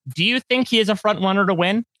edit, do you think he is a front runner to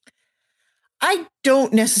win? I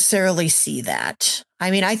don't necessarily see that. I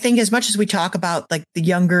mean, I think as much as we talk about like the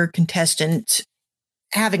younger contestant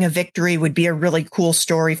having a victory would be a really cool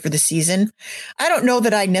story for the season, I don't know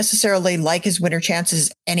that I necessarily like his winner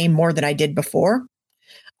chances any more than I did before.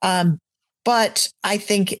 But I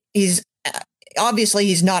think he's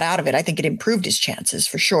not out of it. I think it improved his chances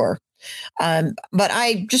for sure. But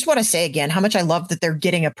I just want to say again how much I love that they're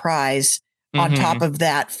getting a prize on top of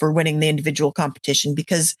that for winning the individual competition,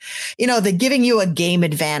 because, the giving you a game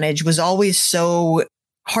advantage was always so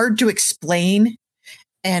hard to explain.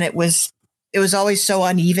 And it was always so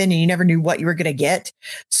uneven and you never knew what you were going to get.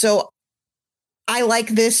 So I like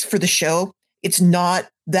this for the show. It's not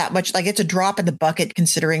that much, like it's a drop in the bucket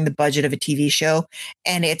considering the budget of a TV show.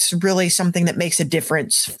 And it's really something that makes a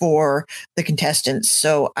difference for the contestants.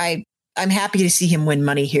 So I'm happy to see him win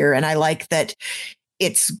money here. And I like that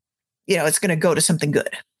it's going to go to something good.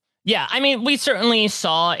 Yeah, I mean, we certainly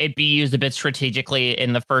saw it be used a bit strategically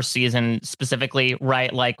in the first season specifically,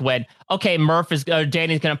 right? Like when, Danny's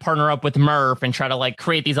going to partner up with Murph and try to like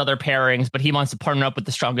create these other pairings, but he wants to partner up with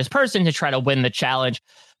the strongest person to try to win the challenge.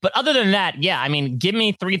 But other than that, yeah, I mean, give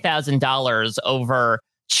me $3,000 over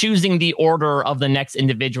choosing the order of the next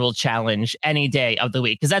individual challenge any day of the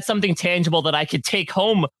week, because that's something tangible that I could take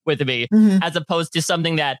home with me as opposed to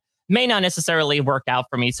something that may not necessarily work out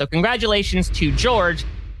for me. So congratulations to George.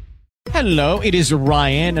 Hello, it is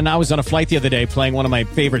Ryan, and I was on a flight the other day playing one of my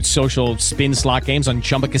favorite social spin slot games on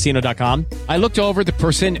ChumbaCasino.com. I looked over at the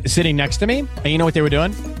person sitting next to me, and you know what they were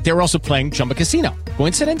doing? They were also playing Chumba Casino.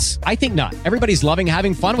 Coincidence? I think not. Everybody's loving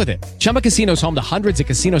having fun with it. Chumba Casino is home to hundreds of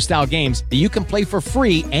casino-style games that you can play for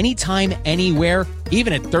free anytime, anywhere,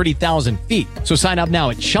 even at 30,000 feet. So sign up now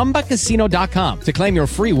at ChumbaCasino.com to claim your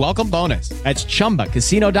free welcome bonus. That's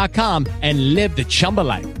ChumbaCasino.com and live the Chumba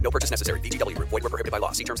life. No purchase necessary. VGW Group. Void were prohibited by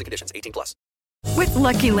law. See terms and conditions. 18+. With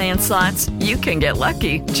Lucky Land Slots, you can get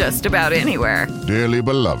lucky just about anywhere. Dearly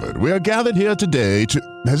beloved, we are gathered here today to...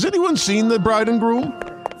 Has anyone seen the bride and groom?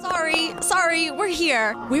 Sorry, we're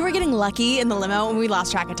here. We were getting lucky in the limo and we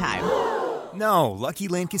lost track of time. No, Lucky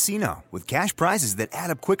Land Casino, with cash prizes that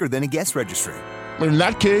add up quicker than a guest registry. In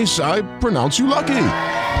that case, I pronounce you lucky.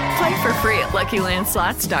 Play for free at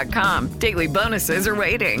LuckyLandSlots.com. Daily bonuses are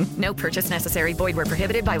waiting. No purchase necessary. Void where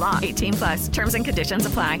prohibited by law. 18+. Terms and conditions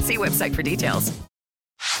apply. See website for details.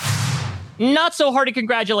 Not so hearty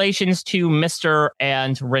congratulations to Mr.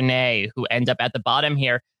 and Renee, who end up at the bottom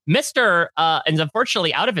here. Mr. is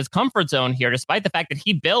unfortunately out of his comfort zone here, despite the fact that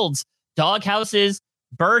he builds dog houses,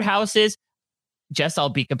 bird houses. Jess, I'll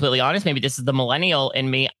be completely honest. Maybe this is the millennial in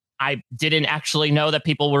me. I didn't actually know that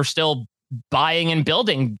people were still buying and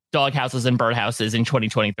building dog houses and bird houses in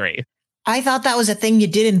 2023. I thought that was a thing you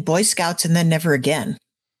did in Boy Scouts and then never again.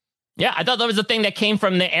 Yeah, I thought that was a thing that came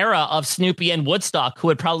from the era of Snoopy and Woodstock, who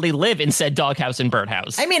would probably live in said doghouse and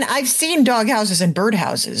birdhouse. I mean, I've seen dog houses and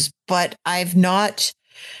birdhouses, but I've not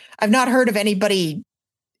heard of anybody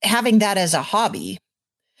having that as a hobby.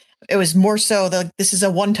 It was more so this is a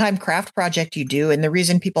one-time craft project you do, and the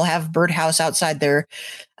reason people have birdhouse outside their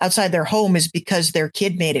home is because their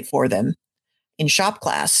kid made it for them in shop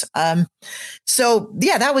class. So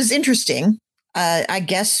yeah, that was interesting. I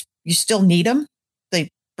guess you still need them. The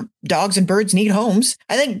dogs and birds need homes.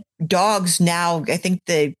 I think dogs now,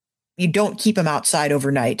 you don't keep them outside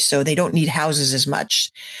overnight, so they don't need houses as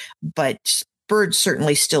much, but birds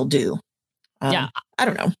certainly still do. Yeah. I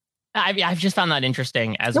don't know. I've just found that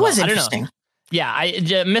interesting as well. It was interesting. I don't know.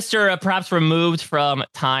 Yeah, Mr. Perhaps removed from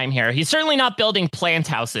time here. He's certainly not building plant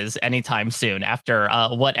houses anytime soon after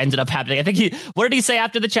what ended up happening. I think what did he say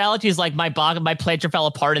after the challenge? He's like, my planter fell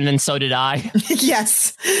apart and then so did I.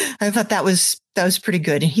 Yes. I thought that was pretty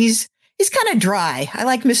good. He's kind of dry. I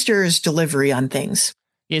like Mr.'s delivery on things.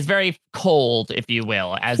 He's very cold, if you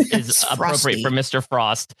will, as is appropriate for Mr.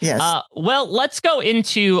 Frost. Yes. Well, let's go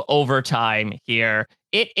into overtime here.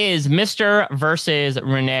 It is Mr. versus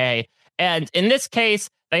Renee. And in this case,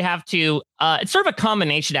 they have to, it's sort of a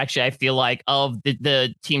combination, actually, I feel like, of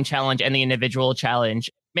the team challenge and the individual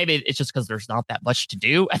challenge. Maybe it's just because there's not that much to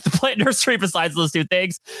do at the plant nursery besides those two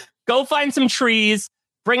things. Go find some trees,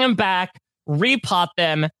 bring them back, repot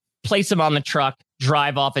them, place them on the truck,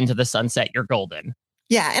 drive off into the sunset. You're golden.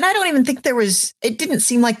 Yeah, and I don't even think it didn't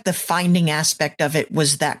seem like the finding aspect of it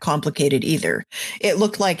was that complicated either. It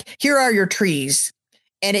looked like, here are your trees.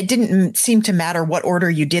 And it didn't seem to matter what order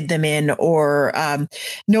you did them in, or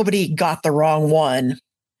nobody got the wrong one.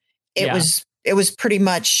 It was pretty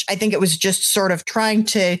much, I think it was just sort of trying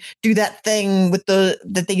to do that thing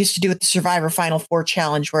that they used to do with the Survivor Final Four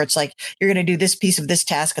challenge, where it's like, you're going to do this piece of this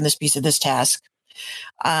task and this piece of this task.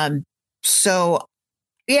 So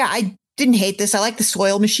yeah, I didn't hate this. I like the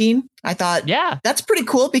soil machine. I thought, yeah, that's pretty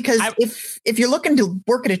cool, because if you're looking to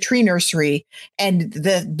work at a tree nursery and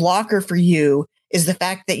the blocker for you is the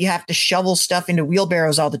fact that you have to shovel stuff into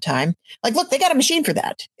wheelbarrows all the time, like, look, they got a machine for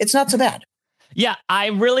that. It's not so bad. Yeah, I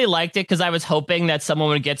really liked it because I was hoping that someone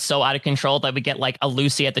would get so out of control that we get like a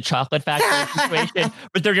Lucy at the chocolate factory situation,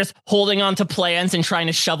 but they're just holding on to plants and trying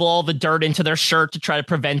to shovel all the dirt into their shirt to try to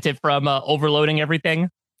prevent it from overloading everything.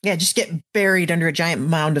 Yeah, just get buried under a giant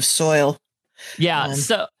mound of soil. Yeah,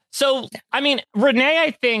 So, I mean, Renee,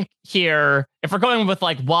 I think here, if we're going with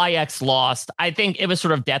like why X lost, I think it was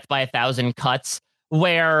sort of death by 1,000 cuts,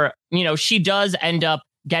 where, you know, she does end up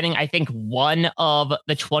getting, I think, one of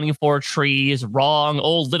the 24 trees wrong.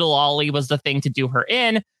 Oh, little Ollie was the thing to do her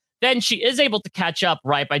in. Then she is able to catch up,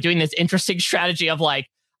 right, by doing this interesting strategy of like,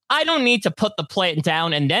 I don't need to put the plant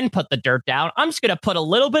down and then put the dirt down. I'm just going to put a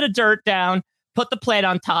little bit of dirt down, put the plant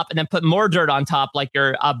on top, and then put more dirt on top, like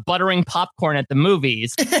you're buttering popcorn at the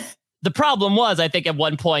movies. The problem was, I think at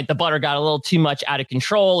one point, the butter got a little too much out of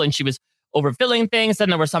control and she was overfilling things. Then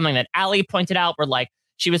there was something that Allie pointed out where like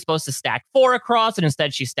she was supposed to stack 4 across and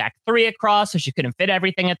instead she stacked 3 across, so she couldn't fit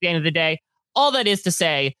everything at the end of the day. All that is to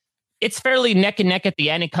say, it's fairly neck and neck at the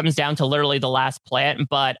end. It comes down to literally the last plant,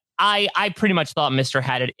 but I pretty much thought Mr.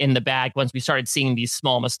 had it in the bag once we started seeing these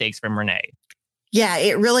small mistakes from Renee. Yeah,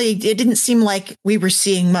 it didn't seem like we were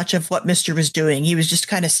seeing much of what Mr. was doing. He was just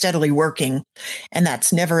kind of steadily working. And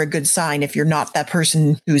that's never a good sign if you're not that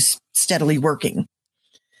person who's steadily working.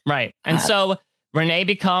 Right. And so Renee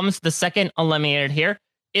becomes the second eliminated here.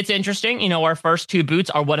 It's interesting. You know, our first two boots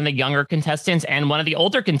are one of the younger contestants and one of the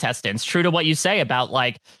older contestants. True to what you say about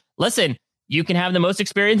like, listen, you can have the most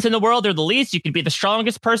experience in the world or the least. You could be the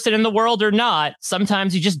strongest person in the world or not.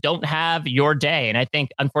 Sometimes you just don't have your day. And I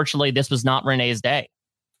think, unfortunately, this was not Renee's day.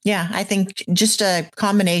 Yeah, I think just a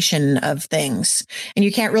combination of things. And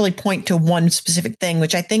you can't really point to one specific thing,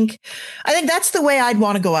 which I think that's the way I'd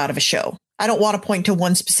want to go out of a show. I don't want to point to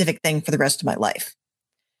one specific thing for the rest of my life.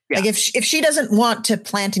 Yeah. Like if she doesn't want to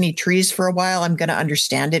plant any trees for a while, I'm going to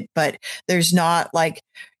understand it. But there's not like,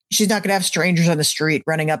 she's not going to have strangers on the street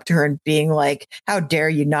running up to her and being like, how dare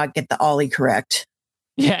you not get the Ollie correct?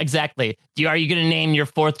 Yeah, exactly. Are you going to name your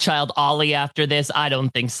fourth child Ollie after this? I don't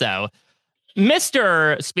think so.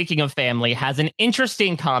 Mr. Speaking of family has an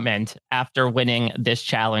interesting comment after winning this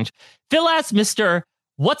challenge. Phil asks Mr.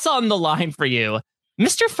 What's on the line for you?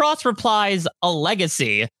 Mr. Frost replies, a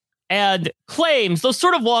legacy, and claims, though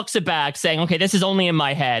sort of walks it back saying, okay, this is only in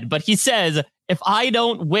my head. But he says, if I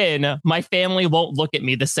don't win, my family won't look at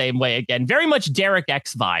me the same way again. Very much Derek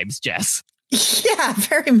X vibes, Jess. Yeah,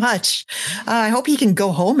 very much. I hope he can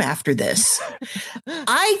go home after this.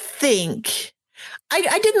 I think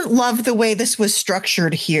I didn't love the way this was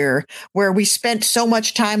structured here, where we spent so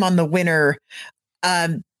much time on the winner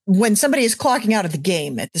when somebody is clocking out of the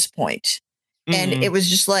game at this point. And it was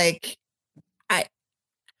just like,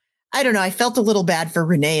 I don't know. I felt a little bad for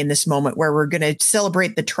Renee in this moment where we're going to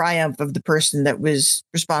celebrate the triumph of the person that was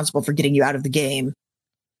responsible for getting you out of the game.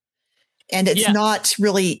 And it's not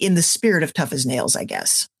really in the spirit of Tough as Nails, I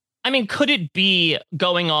guess. I mean, could it be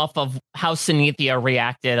going off of how Sunithia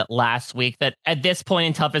reacted last week that at this point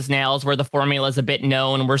in Tough as Nails, where the formula is a bit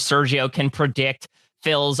known, where Sergio can predict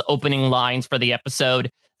Phil's opening lines for the episode,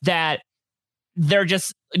 that they're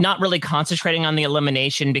just not really concentrating on the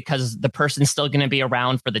elimination because the person's still going to be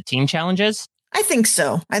around for the team challenges? I think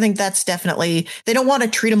so. I think that's definitely, they don't want to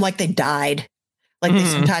treat them like they died, like they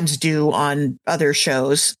sometimes do on other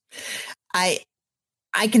shows.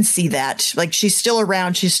 I can see that. Like, she's still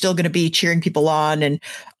around. She's still going to be cheering people on. And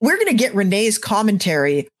we're going to get Renee's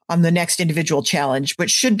commentary on the next individual challenge, which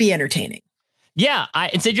should be entertaining. Yeah,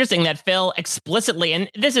 it's interesting that Phil explicitly, and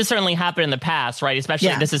this has certainly happened in the past, right?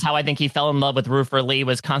 Especially this is how I think he fell in love with Roofer Lee,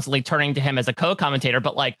 was constantly turning to him as a co-commentator.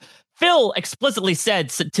 But like Phil explicitly said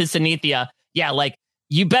to Sunithia, yeah, like,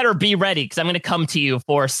 you better be ready because I'm going to come to you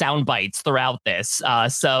for sound bites throughout this.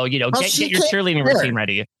 So, you know, get your cheerleading routine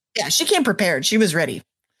ready. Yeah, she came prepared. She was ready.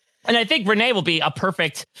 And I think Renee will be a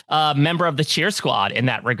perfect member of the cheer squad in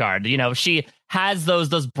that regard. You know, she has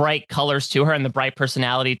those bright colors to her and the bright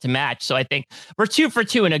personality to match. So I think we're 2 for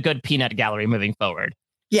 2 in a good peanut gallery moving forward.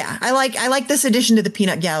 Yeah, I like this addition to the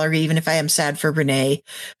peanut gallery, even if I am sad for Renee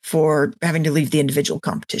for having to leave the individual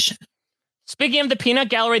competition. Speaking of the peanut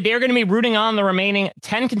gallery, they're going to be rooting on the remaining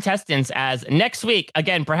 10 contestants as next week,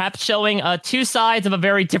 again, perhaps showing two sides of a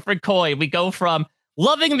very different coin. We go from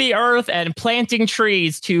loving the earth and planting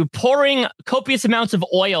trees to pouring copious amounts of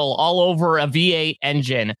oil all over a V8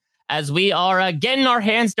 engine, as we are getting our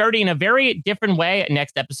hands dirty in a very different way.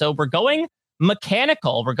 Next episode, we're going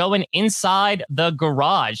mechanical. We're going inside the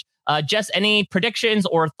garage. Jess, any predictions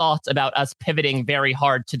or thoughts about us pivoting very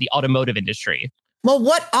hard to the automotive industry? Well,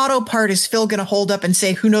 what auto part is Phil going to hold up and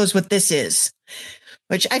say, who knows what this is?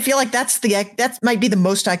 Which I feel like that might be the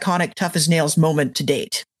most iconic Tough as Nails moment to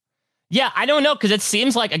date. Yeah, I don't know, because it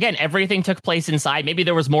seems like, again, everything took place inside. Maybe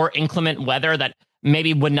there was more inclement weather that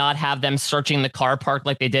maybe would not have them searching the car park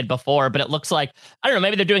like they did before. But it looks like, I don't know,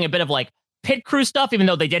 maybe they're doing a bit of like pit crew stuff, even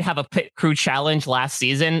though they did have a pit crew challenge last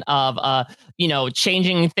season of,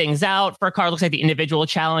 changing things out for a car. It looks like the individual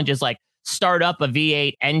challenge is like start up a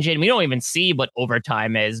V8 engine. We don't even see what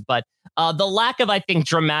overtime is, but the lack of, I think,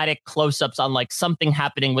 dramatic close-ups on like something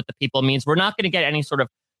happening with the people means we're not going to get any sort of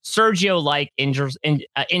Sergio-like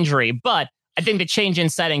injury, but I think the change in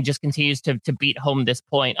setting just continues to beat home this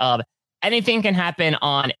point of anything can happen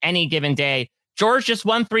on any given day. George just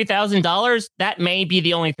won $3,000. That may be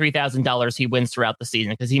the only $3,000 he wins throughout the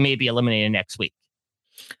season because he may be eliminated next week.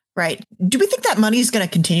 Right. Do we think that money is going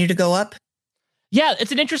to continue to go up? Yeah,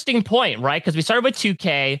 it's an interesting point, right? Because we started with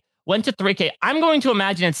 2K, went to 3K. I'm going to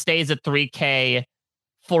imagine it stays at 3K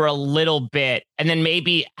for a little bit, and then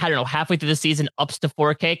maybe, I don't know, halfway through the season ups to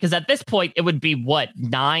 4K, because at this point it would be what,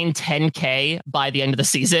 9-10K by the end of the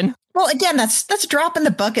season. Well, again, that's a drop in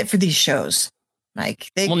the bucket for these shows.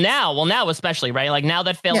 Like now especially, right? Like now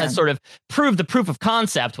that Phil has sort of proved the proof of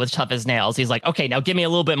concept with Tough as Nails, he's like, okay, now give me a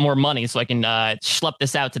little bit more money so I can schlep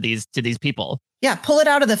this out to these people. Yeah, pull it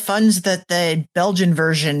out of the funds that the Belgian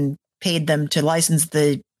version paid them to license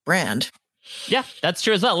the brand. Yeah, that's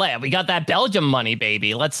true as well. We got that Belgium money,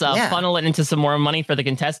 baby. Let's funnel it into some more money for the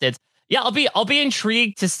contestants. Yeah, I'll be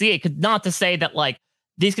intrigued to see it. Not to say that like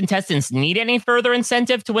these contestants need any further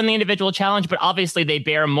incentive to win the individual challenge, but obviously they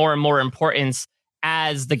bear more and more importance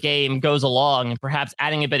as the game goes along, and perhaps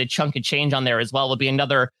adding a bit of chunk of change on there as well will be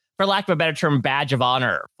another, for lack of a better term, badge of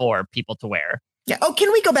honor for people to wear. Yeah. Oh,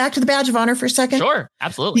 can we go back to the badge of honor for a second? Sure,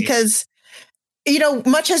 absolutely. Because,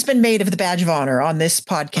 much has been made of the badge of honor on this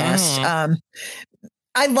podcast.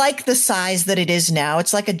 I like the size that it is now.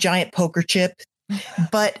 It's like a giant poker chip,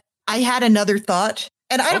 but I had another thought,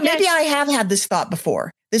 and maybe I have had this thought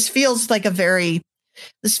before. This feels like very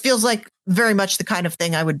much the kind of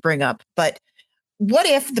thing I would bring up, but what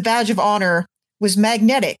if the badge of honor was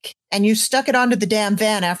magnetic and you stuck it onto the damn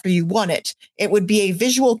van after you won it? It would be a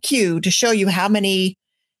visual cue to show you how many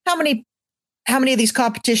of these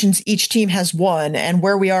competitions each team has won and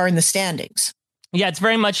where we are in the standings. Yeah, it's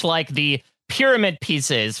very much like the pyramid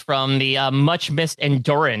pieces from the much missed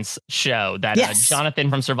endurance show that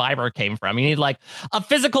Jonathan from Survivor came from. You need like a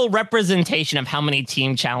physical representation of how many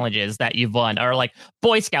team challenges that you've won, or like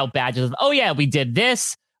Boy Scout badges. Oh yeah, we did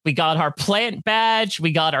this. We got our plant badge.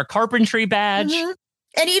 We got our carpentry badge. Mm-hmm.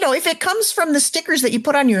 And, if it comes from the stickers that you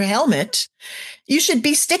put on your helmet, you should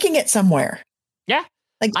be sticking it somewhere. Yeah,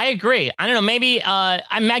 I agree. I don't know. Maybe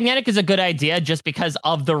magnetic is a good idea just because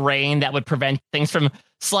of the rain that would prevent things from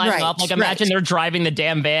sliding up. Like imagine they're driving the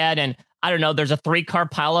damn van and I don't know, there's a 3-car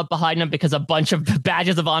pileup behind them because a bunch of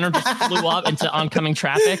badges of honor just flew up into oncoming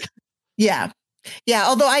traffic. Yeah. Yeah,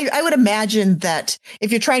 although I would imagine that if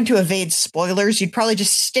you're trying to evade spoilers, you'd probably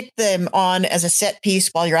just stick them on as a set piece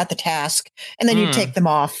while you're at the task, and then you take them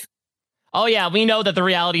off. Oh, yeah, we know that the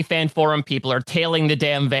Reality Fan Forum people are tailing the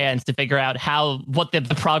damn vans to figure out what the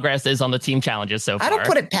progress is on the team challenges so far. I don't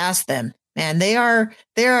put it past them, man. They are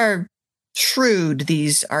shrewd,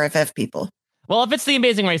 these RFF people. Well, if it's the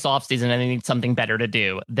Amazing Race offseason and they need something better to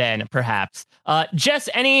do, then perhaps. Jess,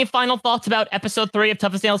 any final thoughts about episode 3 of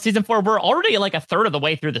Toughest Nails season 4? We're already like a third of the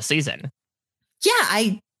way through the season. Yeah,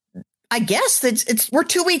 I guess we're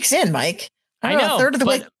 2 weeks in, Mike. I know. A third of the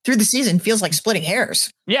way through the season feels like splitting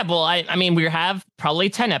hairs. Yeah, well, I mean, we have probably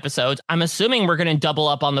 10 episodes. I'm assuming we're going to double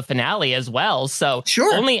up on the finale as well. So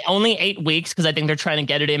sure. Only 8 weeks, because I think they're trying to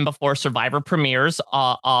get it in before Survivor premieres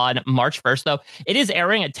on March 1st. Though it is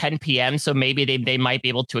airing at 10 p.m., so maybe they might be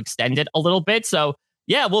able to extend it a little bit. So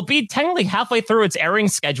yeah, we'll be technically halfway through its airing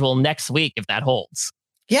schedule next week if that holds.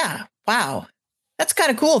 Yeah. Wow. That's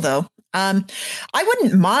kind of cool, though. I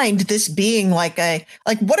wouldn't mind this being what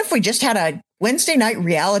if we just had a Wednesday night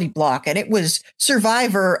reality block and it was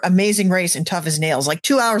Survivor, Amazing Race, and Tough as Nails, like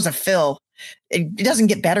 2 hours of Phil. It doesn't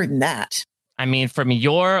get better than that. I mean, from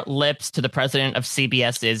your lips to the president of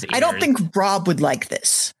CBS's ears. I don't think Rob would like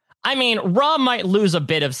this. I mean, Rob might lose a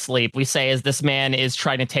bit of sleep, we say, as this man is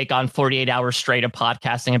trying to take on 48 hours straight of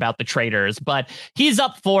podcasting about the traitors, but he's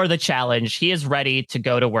up for the challenge. He is ready to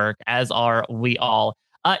go to work, as are we all.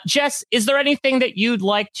 Jess, is there anything that you'd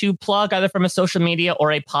like to plug, either from a social media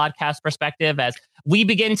or a podcast perspective, as we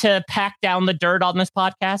begin to pack down the dirt on this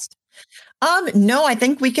podcast? No, I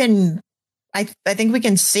think we can. I think we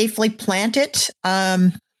can safely plant it.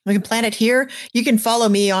 We can plant it here. You can follow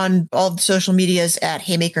me on all the social medias at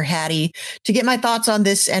Haymaker Hattie to get my thoughts on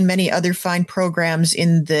this and many other fine programs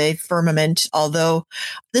in the firmament. Although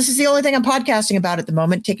this is the only thing I'm podcasting about at the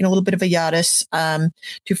moment, taking a little bit of a hiatus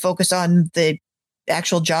to focus on the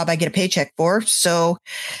actual job I get a paycheck for. So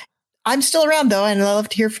I'm still around, though, and I love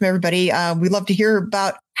to hear from everybody. We love to hear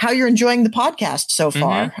about how you're enjoying the podcast so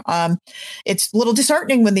far. It's a little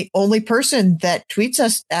disheartening when the only person that tweets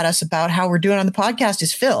at us about how we're doing on the podcast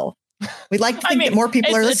is Phil. We'd like to think that more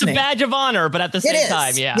people are listening. It's a badge of honor, but at the same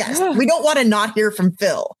time, yeah. Yes. We don't want to not hear from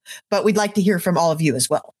Phil, but we'd like to hear from all of you as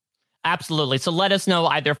well. Absolutely. So let us know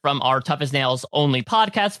either from our Tough as Nails only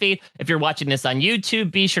podcast feed. If you're watching this on YouTube,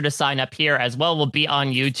 be sure to sign up here as well. We'll be on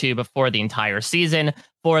YouTube for the entire season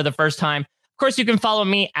for the first time. Of course, you can follow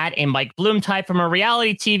me at a Mike Bloom type from a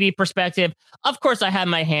reality TV perspective. Of course, I have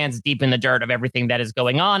my hands deep in the dirt of everything that is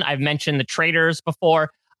going on. I've mentioned the traitors before.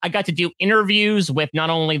 I got to do interviews with not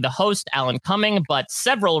only the host, Alan Cumming, but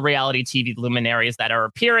several reality TV luminaries that are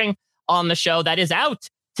appearing on the show that is out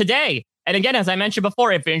today. And again, as I mentioned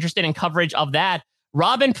before, if you're interested in coverage of that,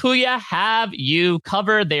 Rob and Puya have you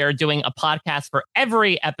covered. They are doing a podcast for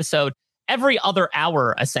every episode, every other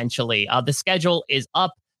hour, essentially. The schedule is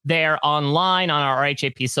up there online on our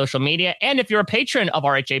RHAP social media. And if you're a patron of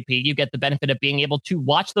RHAP, you get the benefit of being able to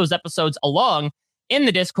watch those episodes along in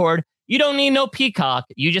the Discord. You don't need no Peacock.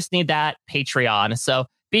 You just need that Patreon. So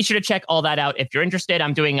be sure to check all that out if you're interested.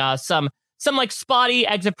 I'm doing some like spotty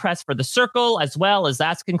exit press for The Circle, as well as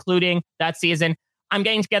that's concluding that season. I'm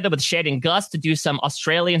getting together with Shade and Gus to do some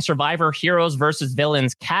Australian Survivor heroes versus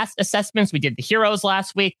villains cast assessments. We did the heroes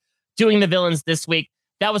last week, doing the villains this week.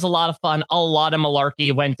 That was a lot of fun. A lot of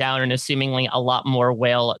malarkey went down, and assumingly a lot more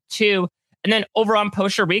will too. And then over on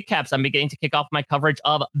Poster Recaps, I'm beginning to kick off my coverage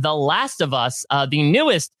of The Last of Us, the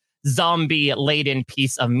newest zombie-laden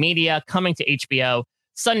piece of media coming to HBO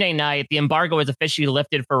Sunday night. The embargo is officially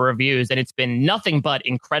lifted for reviews, and it's been nothing but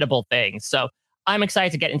incredible things. So I'm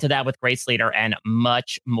excited to get into that with Grace Leader and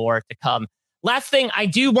much more to come. Last thing I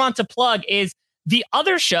do want to plug is the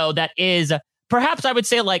other show that is perhaps I would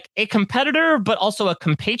say like a competitor, but also a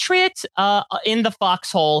compatriot in the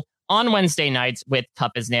foxhole on Wednesday nights with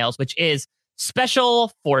Tough as Nails, which is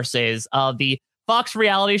Special Forces, the Fox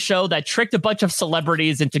reality show that tricked a bunch of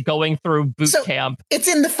celebrities into going through boot camp. It's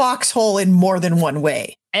in the foxhole in more than one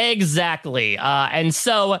way. Exactly. And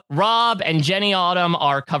so Rob and Jenny Autumn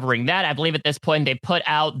are covering that. I believe at this point they put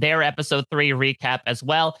out their episode 3 recap as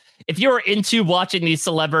well. If you're into watching these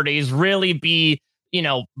celebrities really be,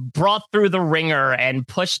 brought through the ringer and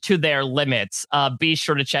pushed to their limits, be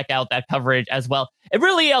sure to check out that coverage as well. It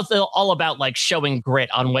really is all about like showing grit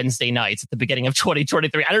on Wednesday nights at the beginning of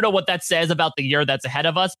 2023. I don't know what that says about the year that's ahead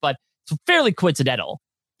of us, but it's fairly coincidental.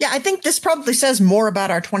 Yeah, I think this probably says more about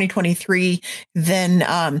our 2023 than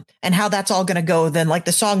and how that's all going to go than like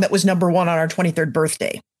the song that was number 1 on our 23rd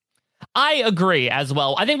birthday. I agree as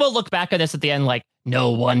well. I think we'll look back at this at the end like,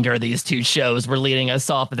 no wonder these two shows were leading us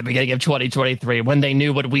off at the beginning of 2023 when they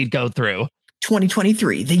knew what we'd go through.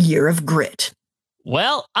 2023, the year of grit.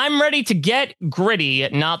 Well, I'm ready to get gritty,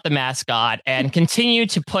 not the mascot, and continue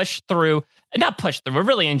to push through. Not push through, we're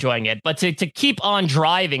really enjoying it, but to keep on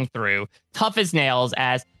driving through Tough as Nails,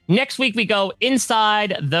 as next week we go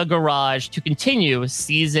inside the garage to continue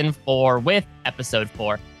season 4 with episode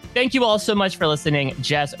 4. Thank you all so much for listening.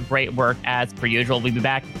 Jess, great work as per usual. We'll be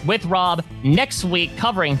back with Rob next week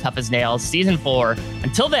covering Tough as Nails season 4.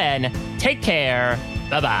 Until then, take care.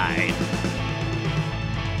 Bye-bye.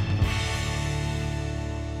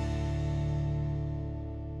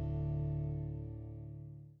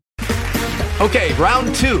 Okay,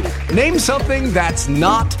 round 2. Name something that's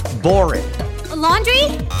not boring. A laundry?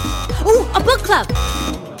 Ooh, a book club.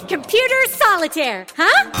 Computer solitaire,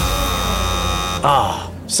 huh?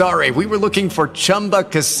 Ah, sorry, we were looking for Chumba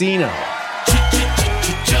Casino.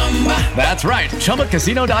 That's right,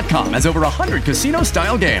 ChumbaCasino.com has over 100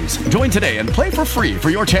 casino-style games. Join today and play for free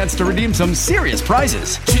for your chance to redeem some serious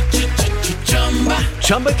prizes.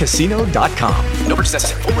 ChumbaCasino.com. No purchase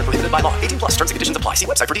necessary. Void where prohibited by law. 18+ terms and conditions apply. See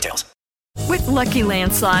website for details. With Lucky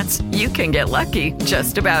Land Slots, you can get lucky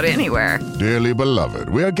just about anywhere. Dearly beloved,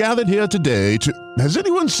 we are gathered here today to... Has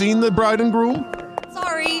anyone seen the bride and groom?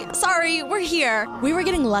 Sorry, we're here. We were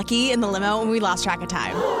getting lucky in the limo and we lost track of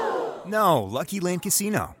time. No, Lucky Land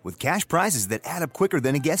Casino, with cash prizes that add up quicker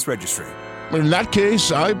than a guest registry. In that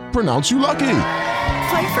case, I pronounce you lucky.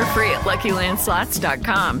 Play for free at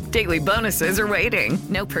LuckyLandSlots.com. Daily bonuses are waiting.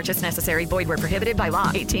 No purchase necessary. Void where prohibited by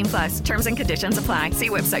law. 18+. Terms and conditions apply. See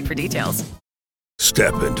website for details.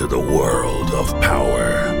 Step into the world of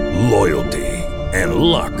power, loyalty, and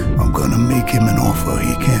luck. I'm gonna make him an offer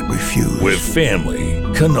he can't refuse. With family,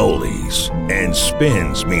 cannolis, and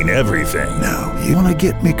spins mean everything. Now, you wanna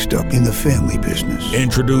get mixed up in the family business.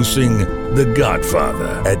 Introducing The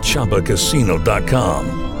Godfather at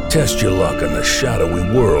ChumbaCasino.com. Test your luck in the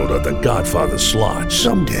shadowy world of The Godfather slot.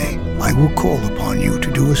 Someday, I will call upon you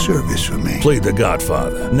to do a service for me. Play The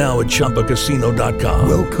Godfather, now at ChumbaCasino.com.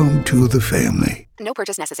 Welcome to the family. No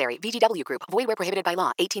purchase necessary. VGW Group. Void where prohibited by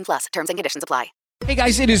law. 18+. Terms and conditions apply. Hey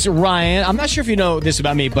guys, it is Ryan. I'm not sure if you know this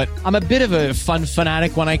about me, but I'm a bit of a fun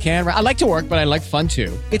fanatic when I can. I like to work, but I like fun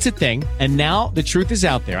too. It's a thing. And now the truth is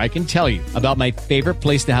out there. I can tell you about my favorite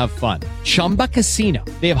place to have fun. Chumba Casino.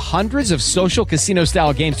 They have hundreds of social casino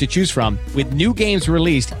style games to choose from with new games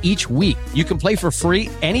released each week. You can play for free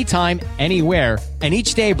anytime, anywhere. And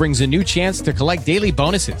each day brings a new chance to collect daily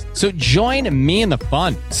bonuses. So join me in the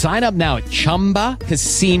fun. Sign up now at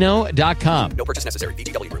ChumbaCasino.com. No purchase necessary.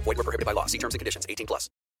 VGW Group. Void where prohibited by law. See terms and conditions. 18+.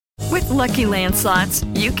 With Lucky Land Slots,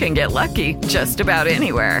 you can get lucky just about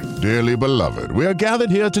anywhere. Dearly beloved, we are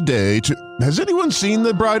gathered here today to... Has anyone seen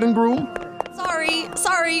the bride and groom?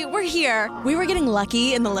 Sorry, we're here. We were getting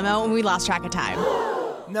lucky in the limo and we lost track of time.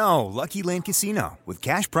 No, Lucky Land Casino, with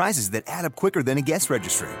cash prizes that add up quicker than a guest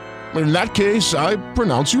registry. In that case, I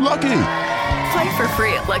pronounce you lucky. Play for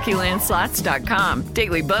free at LuckyLandSlots.com.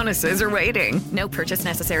 Daily bonuses are waiting. No purchase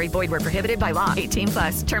necessary. Void where prohibited by law.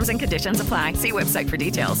 18+. Terms and conditions apply. See website for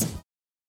details.